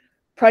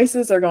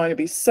prices are going to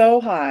be so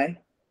high.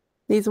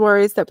 These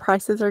worries that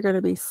prices are going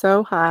to be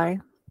so high.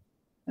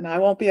 And I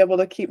won't be able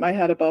to keep my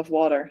head above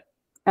water.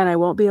 And I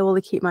won't be able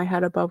to keep my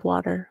head above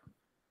water.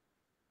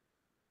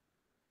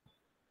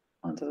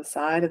 Onto the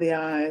side of the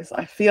eyes.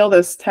 I feel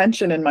this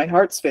tension in my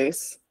heart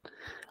space.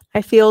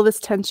 I feel this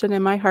tension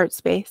in my heart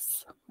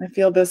space. I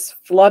feel this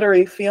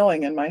fluttery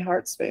feeling in my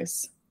heart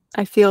space.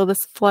 I feel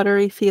this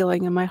fluttery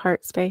feeling in my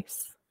heart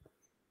space.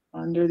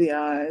 Under the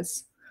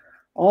eyes.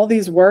 All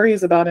these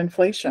worries about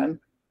inflation.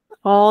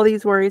 All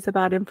these worries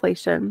about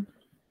inflation.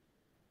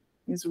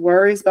 These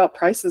worries about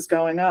prices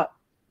going up.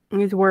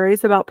 These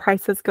worries about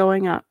prices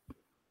going up.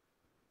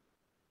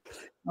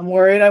 I'm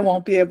worried I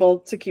won't be able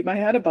to keep my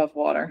head above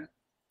water.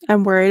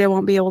 I'm worried I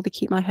won't be able to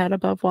keep my head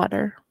above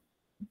water.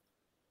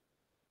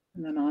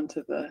 And then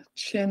onto the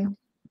chin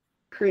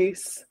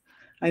crease.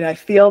 And I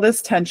feel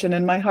this tension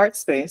in my heart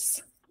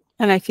space.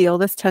 And I feel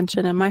this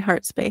tension in my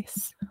heart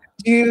space.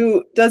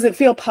 Does it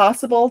feel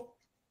possible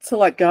to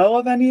let go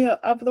of any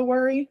of the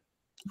worry?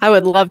 I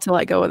would love to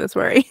let go of this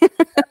worry.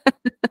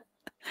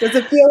 Does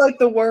it feel like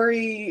the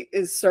worry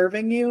is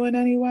serving you in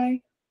any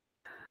way?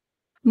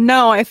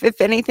 No,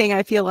 if anything,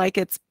 I feel like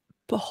it's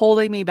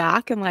holding me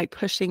back and like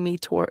pushing me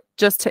toward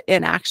just to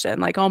inaction,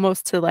 like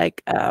almost to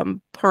like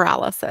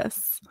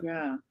paralysis.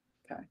 Yeah.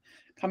 Okay.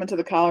 Coming to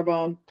the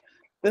collarbone.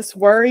 This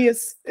worry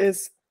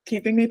is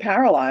keeping me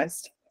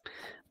paralyzed.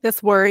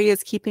 This worry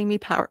is keeping me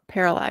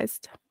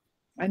paralyzed.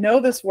 I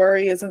know this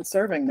worry isn't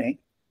serving me.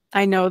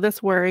 I know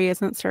this worry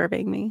isn't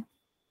serving me.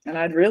 And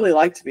I'd really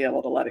like to be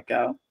able to let it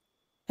go.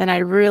 And I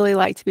really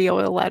like to be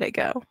able to let it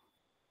go.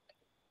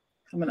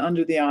 Coming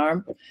under the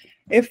arm.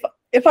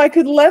 If I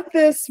could let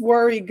this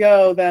worry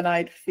go, then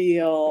I'd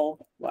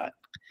feel what?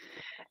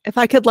 If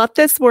I could let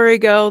this worry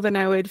go, then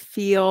I would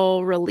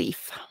feel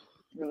relief.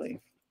 Relief.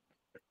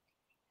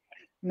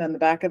 And then the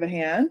back of the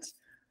hand.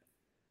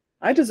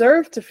 I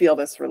deserve to feel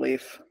this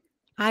relief.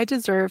 I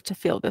deserve to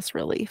feel this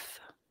relief.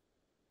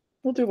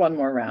 We'll do one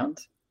more round.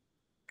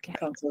 Okay.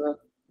 Come to the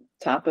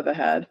top of the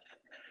head.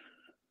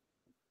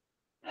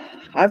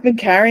 I've been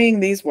carrying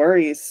these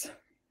worries.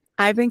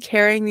 I've been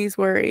carrying these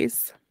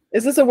worries.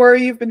 Is this a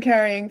worry you've been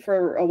carrying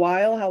for a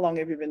while? How long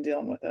have you been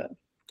dealing with it?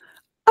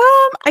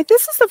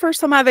 This is the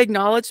first time I've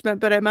acknowledgement,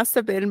 but it must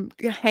have been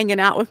hanging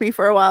out with me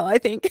for a while, I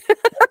think.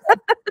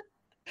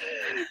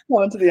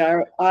 Going to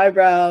the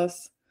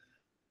eyebrows.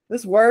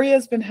 This worry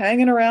has been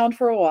hanging around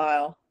for a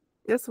while.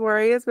 This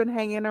worry has been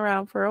hanging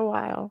around for a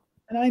while.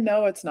 And I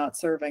know it's not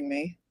serving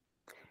me.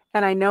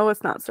 And I know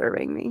it's not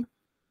serving me.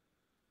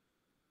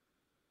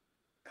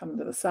 Coming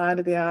to the side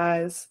of the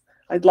eyes.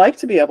 I'd like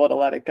to be able to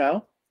let it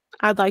go.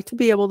 I'd like to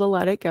be able to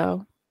let it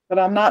go. But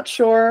I'm not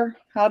sure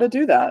how to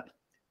do that.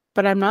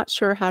 But I'm not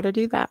sure how to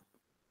do that.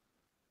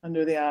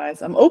 Under the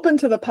eyes. I'm open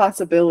to the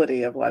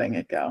possibility of letting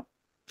it go.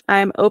 I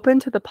am open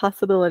to the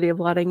possibility of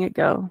letting it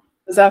go.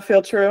 Does that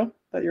feel true?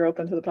 That you're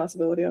open to the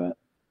possibility of it?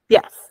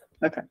 Yes.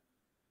 Okay.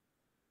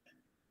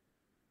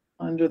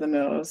 Under the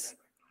nose.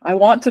 I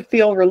want to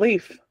feel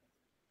relief.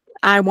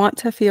 I want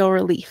to feel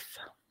relief.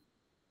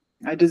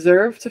 I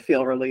deserve to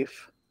feel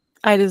relief.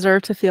 I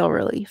deserve to feel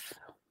relief.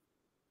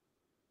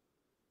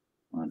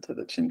 Onto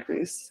the chin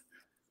crease.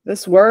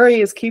 This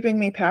worry is keeping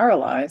me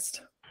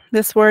paralyzed.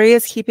 This worry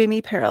is keeping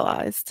me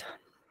paralyzed.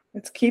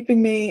 It's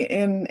keeping me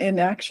in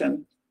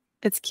inaction.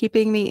 It's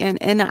keeping me in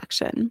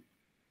inaction.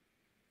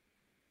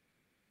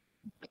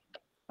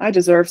 I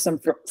deserve some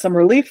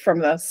relief from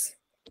this.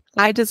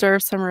 I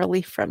deserve some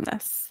relief from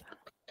this.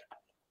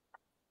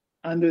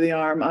 Under the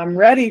arm. I'm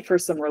ready for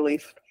some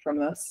relief from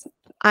this.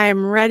 I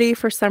am ready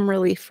for some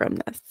relief from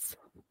this.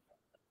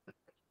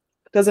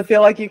 Does it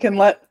feel like you can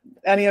let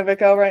any of it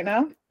go right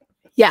now?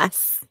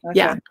 Yes. Okay.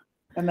 Yeah.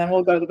 And then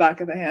we'll go to the back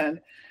of the hand.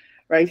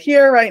 Right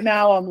here, right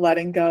now, I'm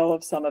letting go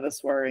of some of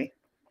this worry.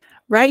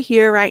 Right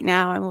here, right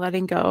now, I'm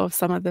letting go of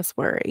some of this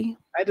worry.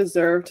 I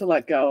deserve to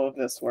let go of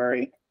this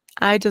worry.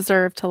 I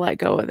deserve to let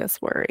go of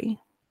this worry.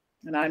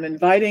 And I'm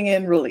inviting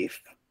in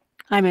relief.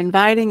 I'm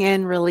inviting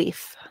in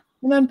relief.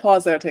 And then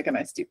pause there, take a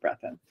nice deep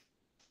breath in.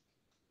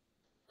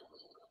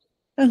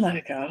 And let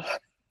it go.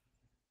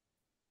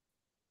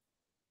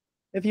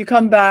 If you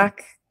come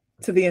back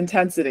to the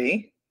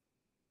intensity,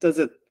 does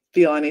it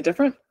feel any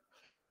different?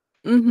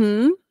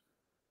 Mm-hmm.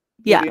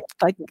 Yeah,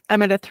 like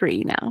I'm at a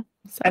 3 now.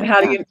 So, and how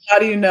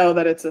do you know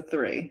that it's a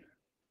 3?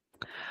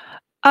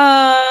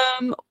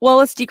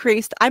 Well, it's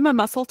decreased. I'm a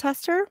muscle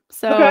tester,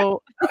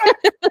 so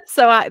Okay.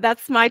 so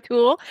that's my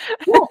tool.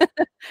 Cool.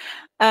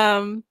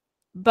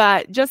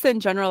 But just in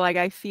general, like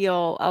I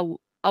feel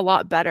a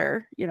lot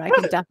better. You know, I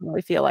can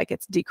definitely feel like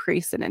it's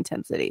decreased in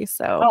intensity.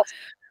 So,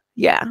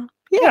 yeah.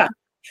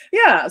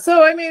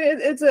 So I mean,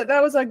 that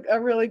was a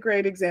really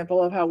great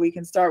example of how we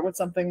can start with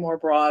something more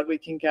broad. We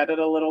can get it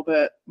a little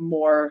bit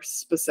more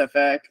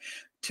specific,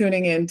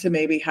 tuning into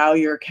maybe how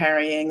you're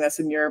carrying this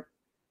in your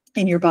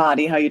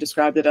body, how you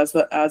described it as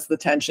the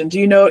tension. Do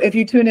you know, if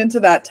you tune into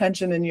that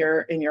tension in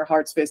your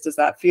heart space, do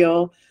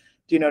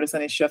you notice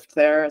any shift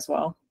there as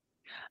well?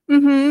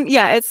 Mm-hmm.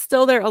 Yeah, it's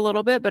still there a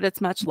little bit, but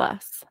it's much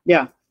less.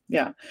 Yeah.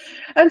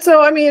 And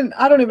so, I mean,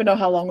 I don't even know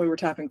how long we were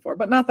tapping for,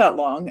 but not that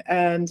long.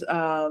 And,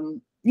 so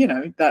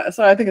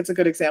I think it's a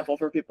good example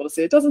for people to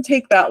see. It doesn't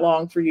take that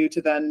long for you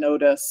to then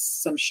notice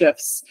some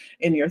shifts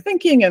in your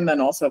thinking and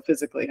then also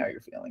physically how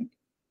you're feeling.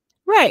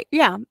 Right.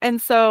 Yeah. And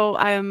so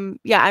I'm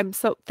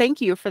so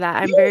thank you for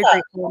that. I'm very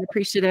grateful and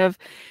appreciative.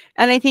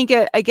 And I think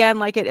it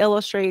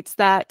illustrates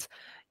that,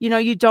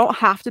 you don't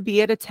have to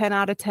be at a 10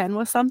 out of 10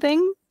 with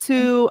something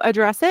to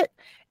address it.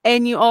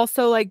 And you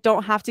also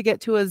don't have to get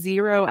to a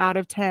 0 out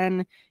of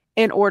 10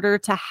 in order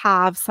to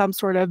have some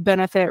sort of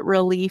benefit,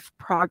 relief,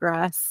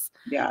 progress.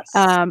 Yes.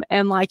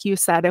 And like you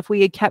said, if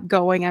we had kept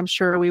going, I'm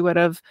sure we would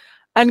have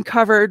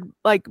uncovered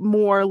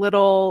more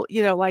little,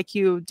 like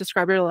you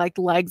described it, like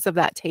legs of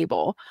that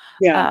table.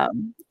 Yeah.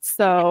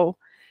 So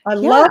I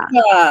love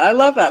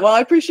that. Well, I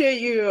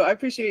appreciate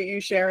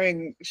you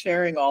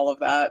sharing all of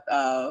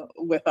that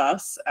with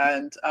us.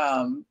 And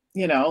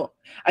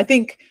I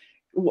think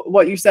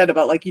what you said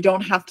about you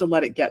don't have to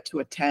let it get to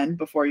a 10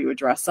 before you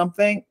address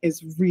something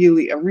is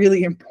really a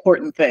really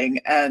important thing.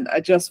 And I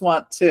just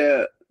want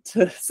to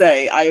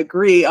say I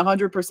agree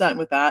 100%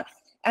 with that.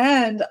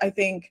 And I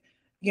think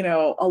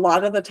a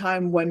lot of the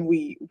time when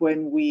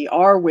we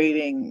are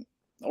waiting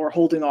or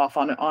holding off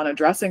on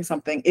addressing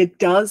something, it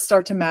does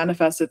start to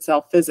manifest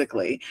itself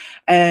physically.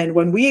 And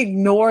when we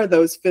ignore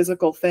those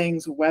physical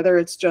things, whether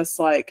it's just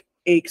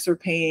aches or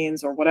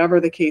pains or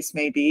whatever the case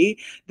may be,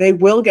 they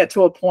will get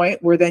to a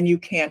point where then you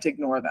can't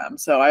ignore them.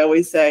 So I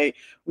always say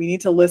we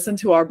need to listen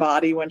to our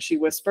body when she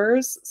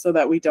whispers so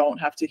that we don't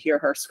have to hear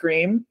her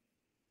scream.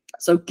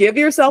 So give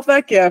yourself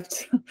that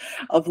gift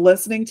of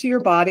listening to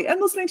your body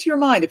and listening to your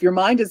mind. If your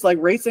mind is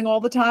racing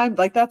all the time,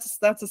 that's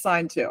a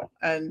sign too.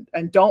 And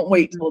don't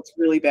wait till it's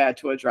really bad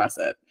to address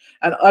it.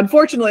 And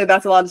unfortunately,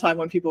 that's a lot of time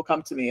when people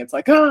come to me. It's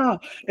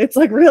it's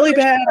really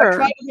bad. Sure. I've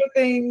tried to do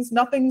things,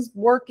 nothing's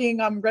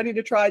working. I'm ready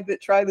to try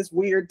this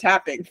weird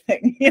tapping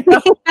thing.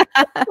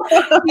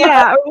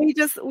 Yeah,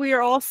 we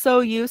are all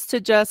so used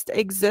to just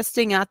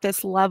existing at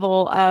this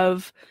level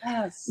of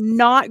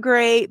not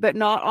great, but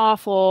not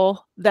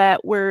awful,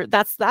 that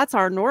that's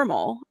our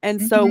normal.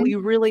 And so we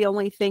really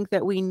only think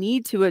that we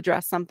need to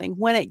address something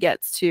when it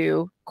gets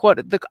to quote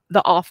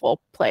the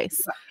awful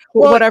place,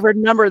 whatever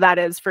number that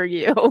is for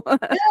you.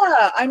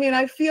 Yeah, I mean,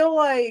 I feel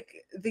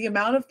like the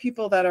amount of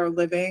people that are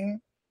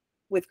living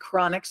with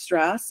chronic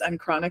stress and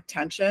chronic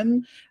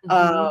tension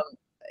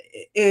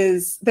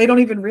is they don't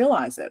even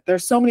realize it.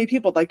 There's so many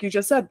people, like you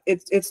just said,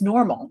 it's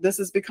normal. This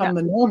has become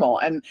the normal.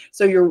 And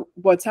so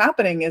what's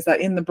happening is that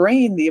in the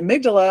brain, the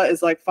amygdala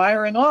is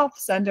firing off,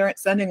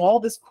 sending all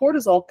this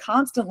cortisol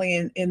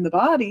constantly in the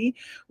body,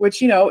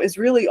 which, is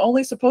really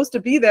only supposed to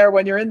be there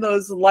when you're in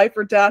those life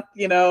or death,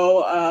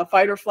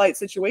 fight or flight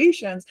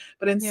situations.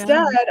 But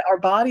instead, our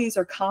bodies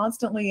are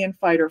constantly in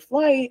fight or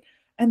flight.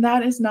 And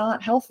that is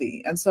not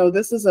healthy. And so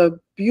this is a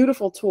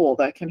beautiful tool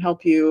that can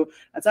help you,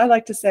 as I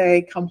like to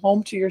say, come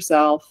home to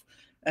yourself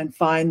and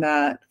find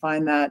that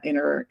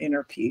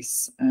inner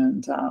peace.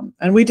 And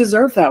we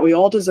deserve that. We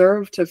all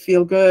deserve to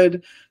feel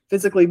good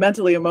physically,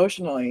 mentally,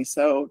 emotionally.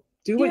 So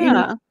do what you need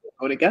to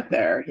do to get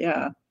there.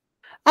 Yeah.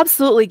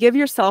 Absolutely. Give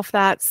yourself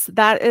that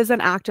is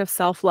an act of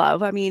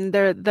self-love. I mean,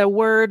 the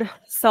word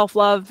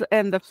self-love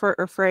and the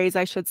phrase,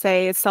 I should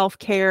say, is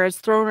self-care is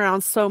thrown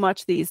around so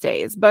much these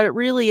days, but it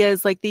really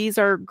is these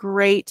are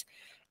great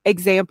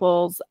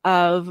examples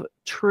of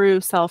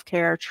true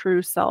self-care,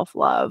 true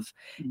self-love,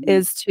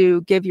 is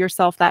to give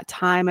yourself that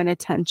time and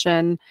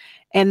attention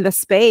and the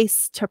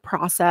space to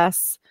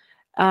process,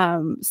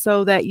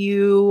 so that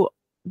you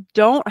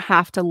don't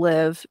have to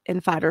live in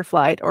fight or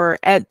flight or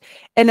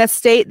in a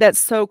state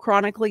that's so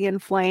chronically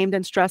inflamed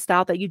and stressed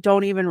out that you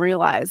don't even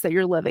realize that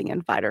you're living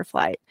in fight or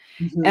flight.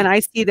 And I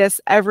see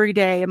this every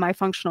day in my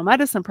functional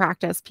medicine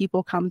practice.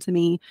 People come to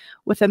me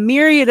with a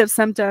myriad of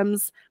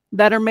symptoms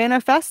that are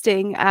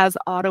manifesting as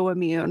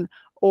autoimmune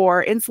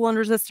or insulin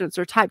resistance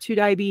or type 2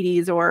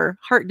 diabetes or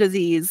heart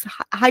disease,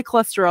 high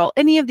cholesterol,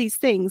 any of these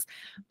things.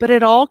 But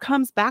it all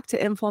comes back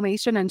to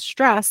inflammation and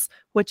stress,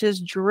 which is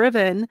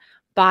driven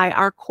by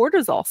our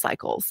cortisol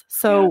cycles.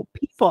 So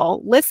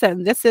people,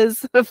 listen, this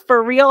is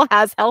for real,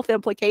 has health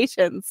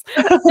implications.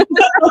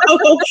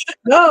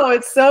 No,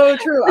 it's so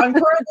true. I'm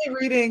currently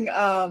reading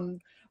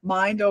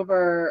Mind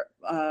Over,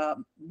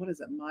 what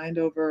is it? Mind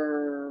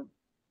Over,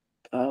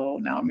 oh,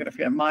 now I'm going to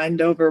forget. Mind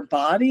Over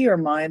Body or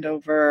Mind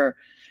Over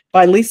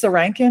by Lisa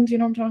Rankin. Do you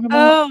know what I'm talking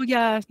about? Oh,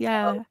 yeah.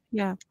 I'm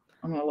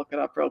going to look it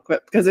up real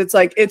quick because it's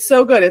like, it's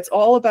so good. It's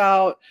all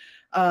about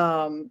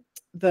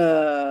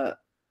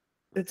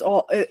it's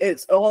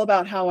all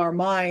about how our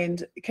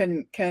mind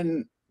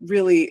can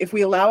really, if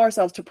we allow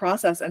ourselves to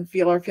process and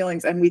feel our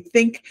feelings, and we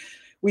think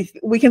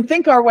we can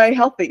think our way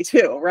healthy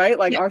too, right?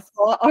 Like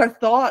our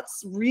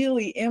thoughts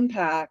really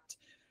impact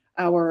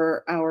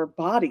our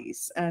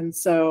bodies. And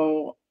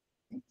so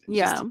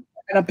and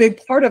a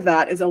big part of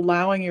that is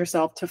allowing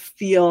yourself to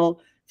feel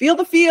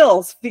the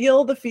feelings,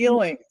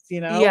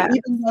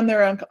 even when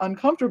they're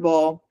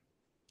uncomfortable.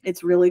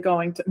 It's really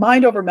going to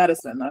Mind Over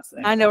Medicine. That's the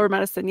name. Mind Over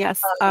Medicine.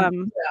 Yes.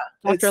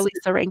 Dr.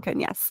 Lisa Rankin.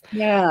 Yes.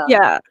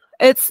 Yeah.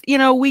 It's,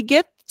 we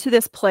get to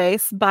this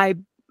place by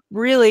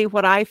really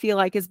what I feel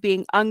like is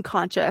being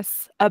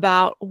unconscious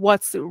about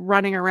what's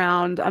running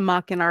around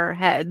amok in our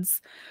heads.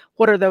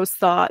 What are those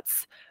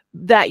thoughts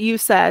that you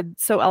said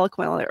so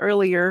eloquently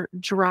earlier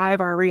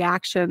drive our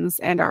reactions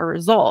and our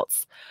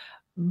results?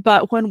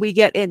 But when we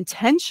get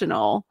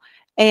intentional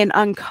and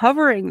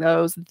uncovering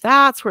those,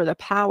 that's where the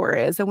power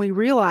is. And we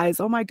realize,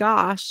 oh my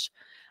gosh,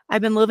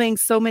 I've been living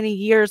so many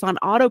years on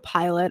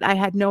autopilot. I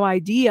had no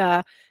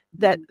idea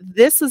that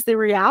this is the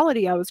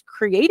reality I was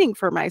creating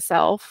for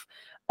myself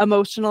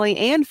emotionally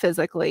and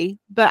physically,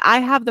 but I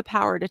have the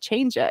power to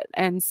change it.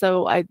 And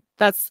so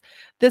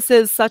this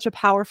is such a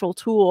powerful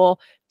tool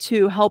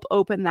to help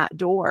open that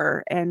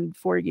door and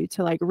for you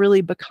to like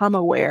really become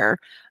aware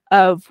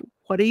of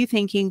what are you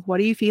thinking, what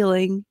are you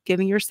feeling,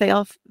 giving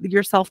yourself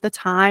the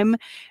time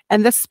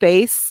and the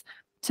space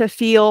to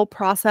feel,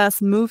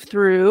 process, move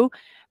through,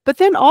 but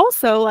then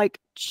also like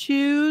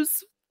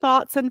choose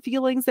thoughts and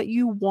feelings that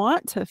you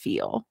want to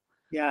feel.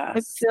 Yes.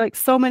 I feel like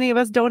so many of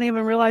us don't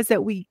even realize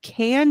that we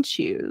can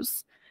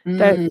choose.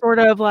 That sort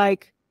of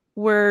like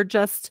we're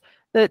just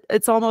that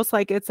it's almost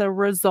like it's a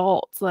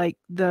result, like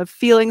the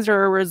feelings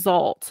are a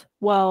result.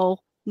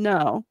 Well,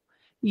 no,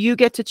 you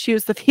get to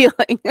choose the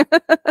feeling.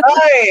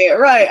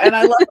 Right. And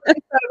I love what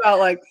you said about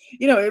like,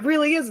 it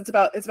really is. It's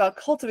about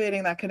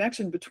cultivating that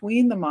connection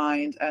between the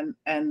mind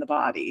and the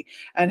body,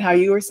 and how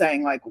you were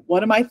saying, like,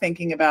 what am I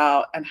thinking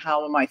about and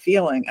how am I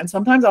feeling? And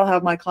sometimes I'll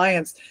have my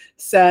clients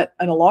set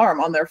an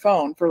alarm on their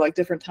phone for like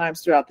different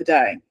times throughout the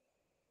day.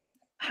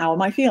 How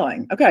am I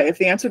feeling? Okay. If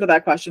the answer to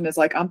that question is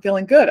like, I'm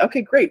feeling good.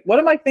 Okay, great. What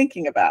am I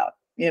thinking about?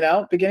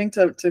 Beginning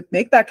to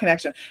make that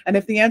connection. And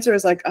if the answer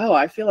is like, oh,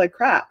 I feel like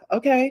crap.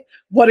 Okay.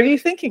 What are you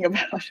thinking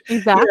about?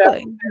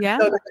 Exactly. Yeah.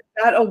 So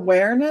that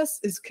awareness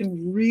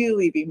can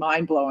really be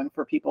mind blowing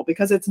for people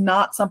because it's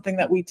not something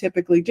that we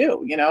typically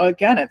do.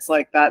 Again, it's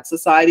like that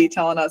society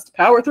telling us to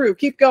power through,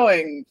 keep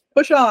going,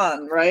 push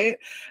on. Right.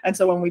 And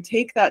so when we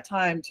take that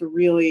time to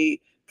really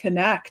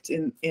connect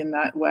in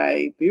that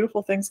way,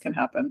 beautiful things can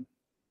happen.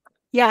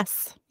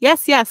 Yes.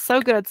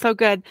 So good. So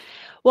good.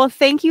 Well,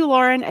 thank you,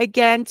 Lauren.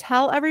 Again,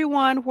 tell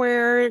everyone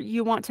where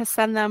you want to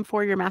send them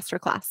for your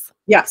masterclass.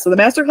 Yeah. So the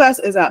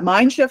masterclass is at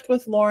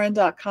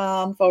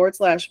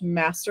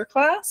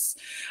mindshiftwithlauren.com/masterclass.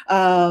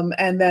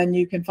 And then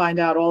you can find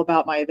out all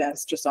about my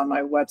events just on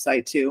my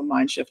website too,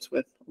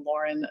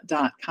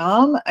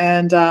 mindshiftwithlauren.com.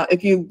 And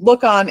if you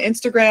look on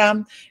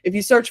Instagram, if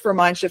you search for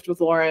Mindshift with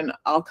Lauren,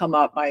 I'll come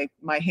up. My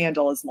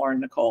handle is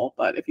Lauren Nicole,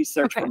 but if you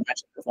search for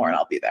Mindshift with Lauren,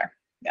 I'll be there.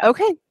 Yeah.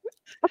 Okay.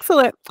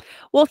 Excellent.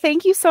 Well,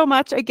 thank you so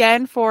much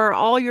again for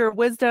all your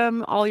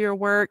wisdom, all your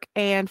work,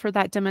 and for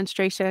that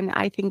demonstration.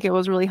 I think it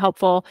was really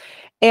helpful.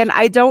 And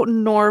I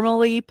don't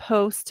normally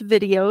post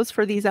videos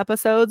for these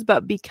episodes,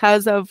 but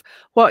because of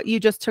what you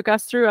just took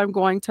us through, I'm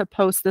going to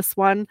post this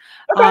one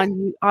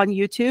on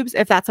YouTube,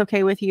 if that's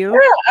okay with you.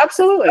 Yeah,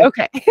 absolutely.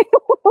 Okay.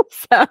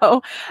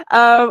 So,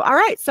 all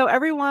right. So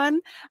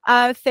everyone,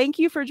 thank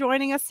you for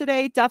joining us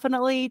today.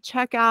 Definitely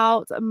check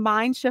out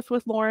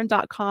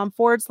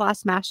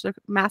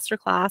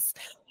mindshiftwithlauren.com/masterclass.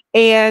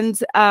 And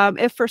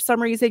if for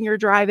some reason you're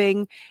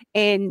driving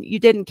and you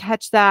didn't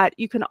catch that,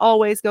 you can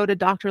always go to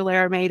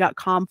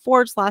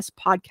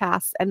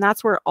drlaramay.com/podcast. And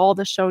that's where all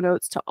the show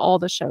notes to all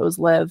the shows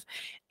live.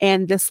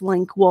 And this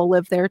link will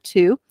live there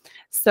too.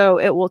 So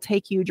it will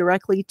take you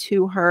directly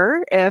to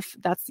her if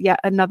that's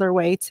yet another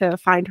way to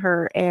find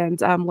her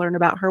and learn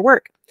about her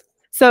work.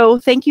 So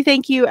thank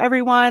you,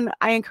 everyone.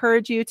 I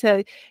encourage you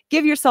to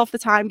give yourself the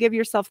time, give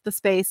yourself the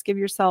space, give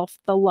yourself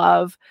the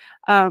love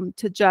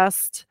to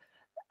just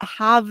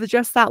have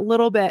just that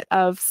little bit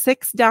of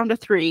 6 down to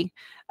 3,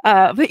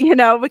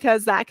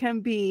 because that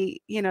can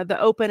be, the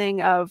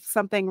opening of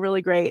something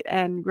really great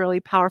and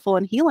really powerful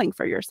and healing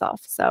for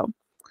yourself. So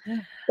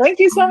Thank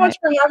you so All much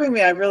right. for having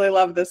me. I really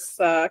love this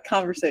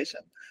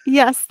conversation.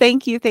 Yes,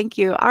 thank you. Thank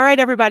you. All right,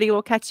 everybody.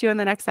 We'll catch you in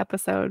the next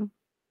episode.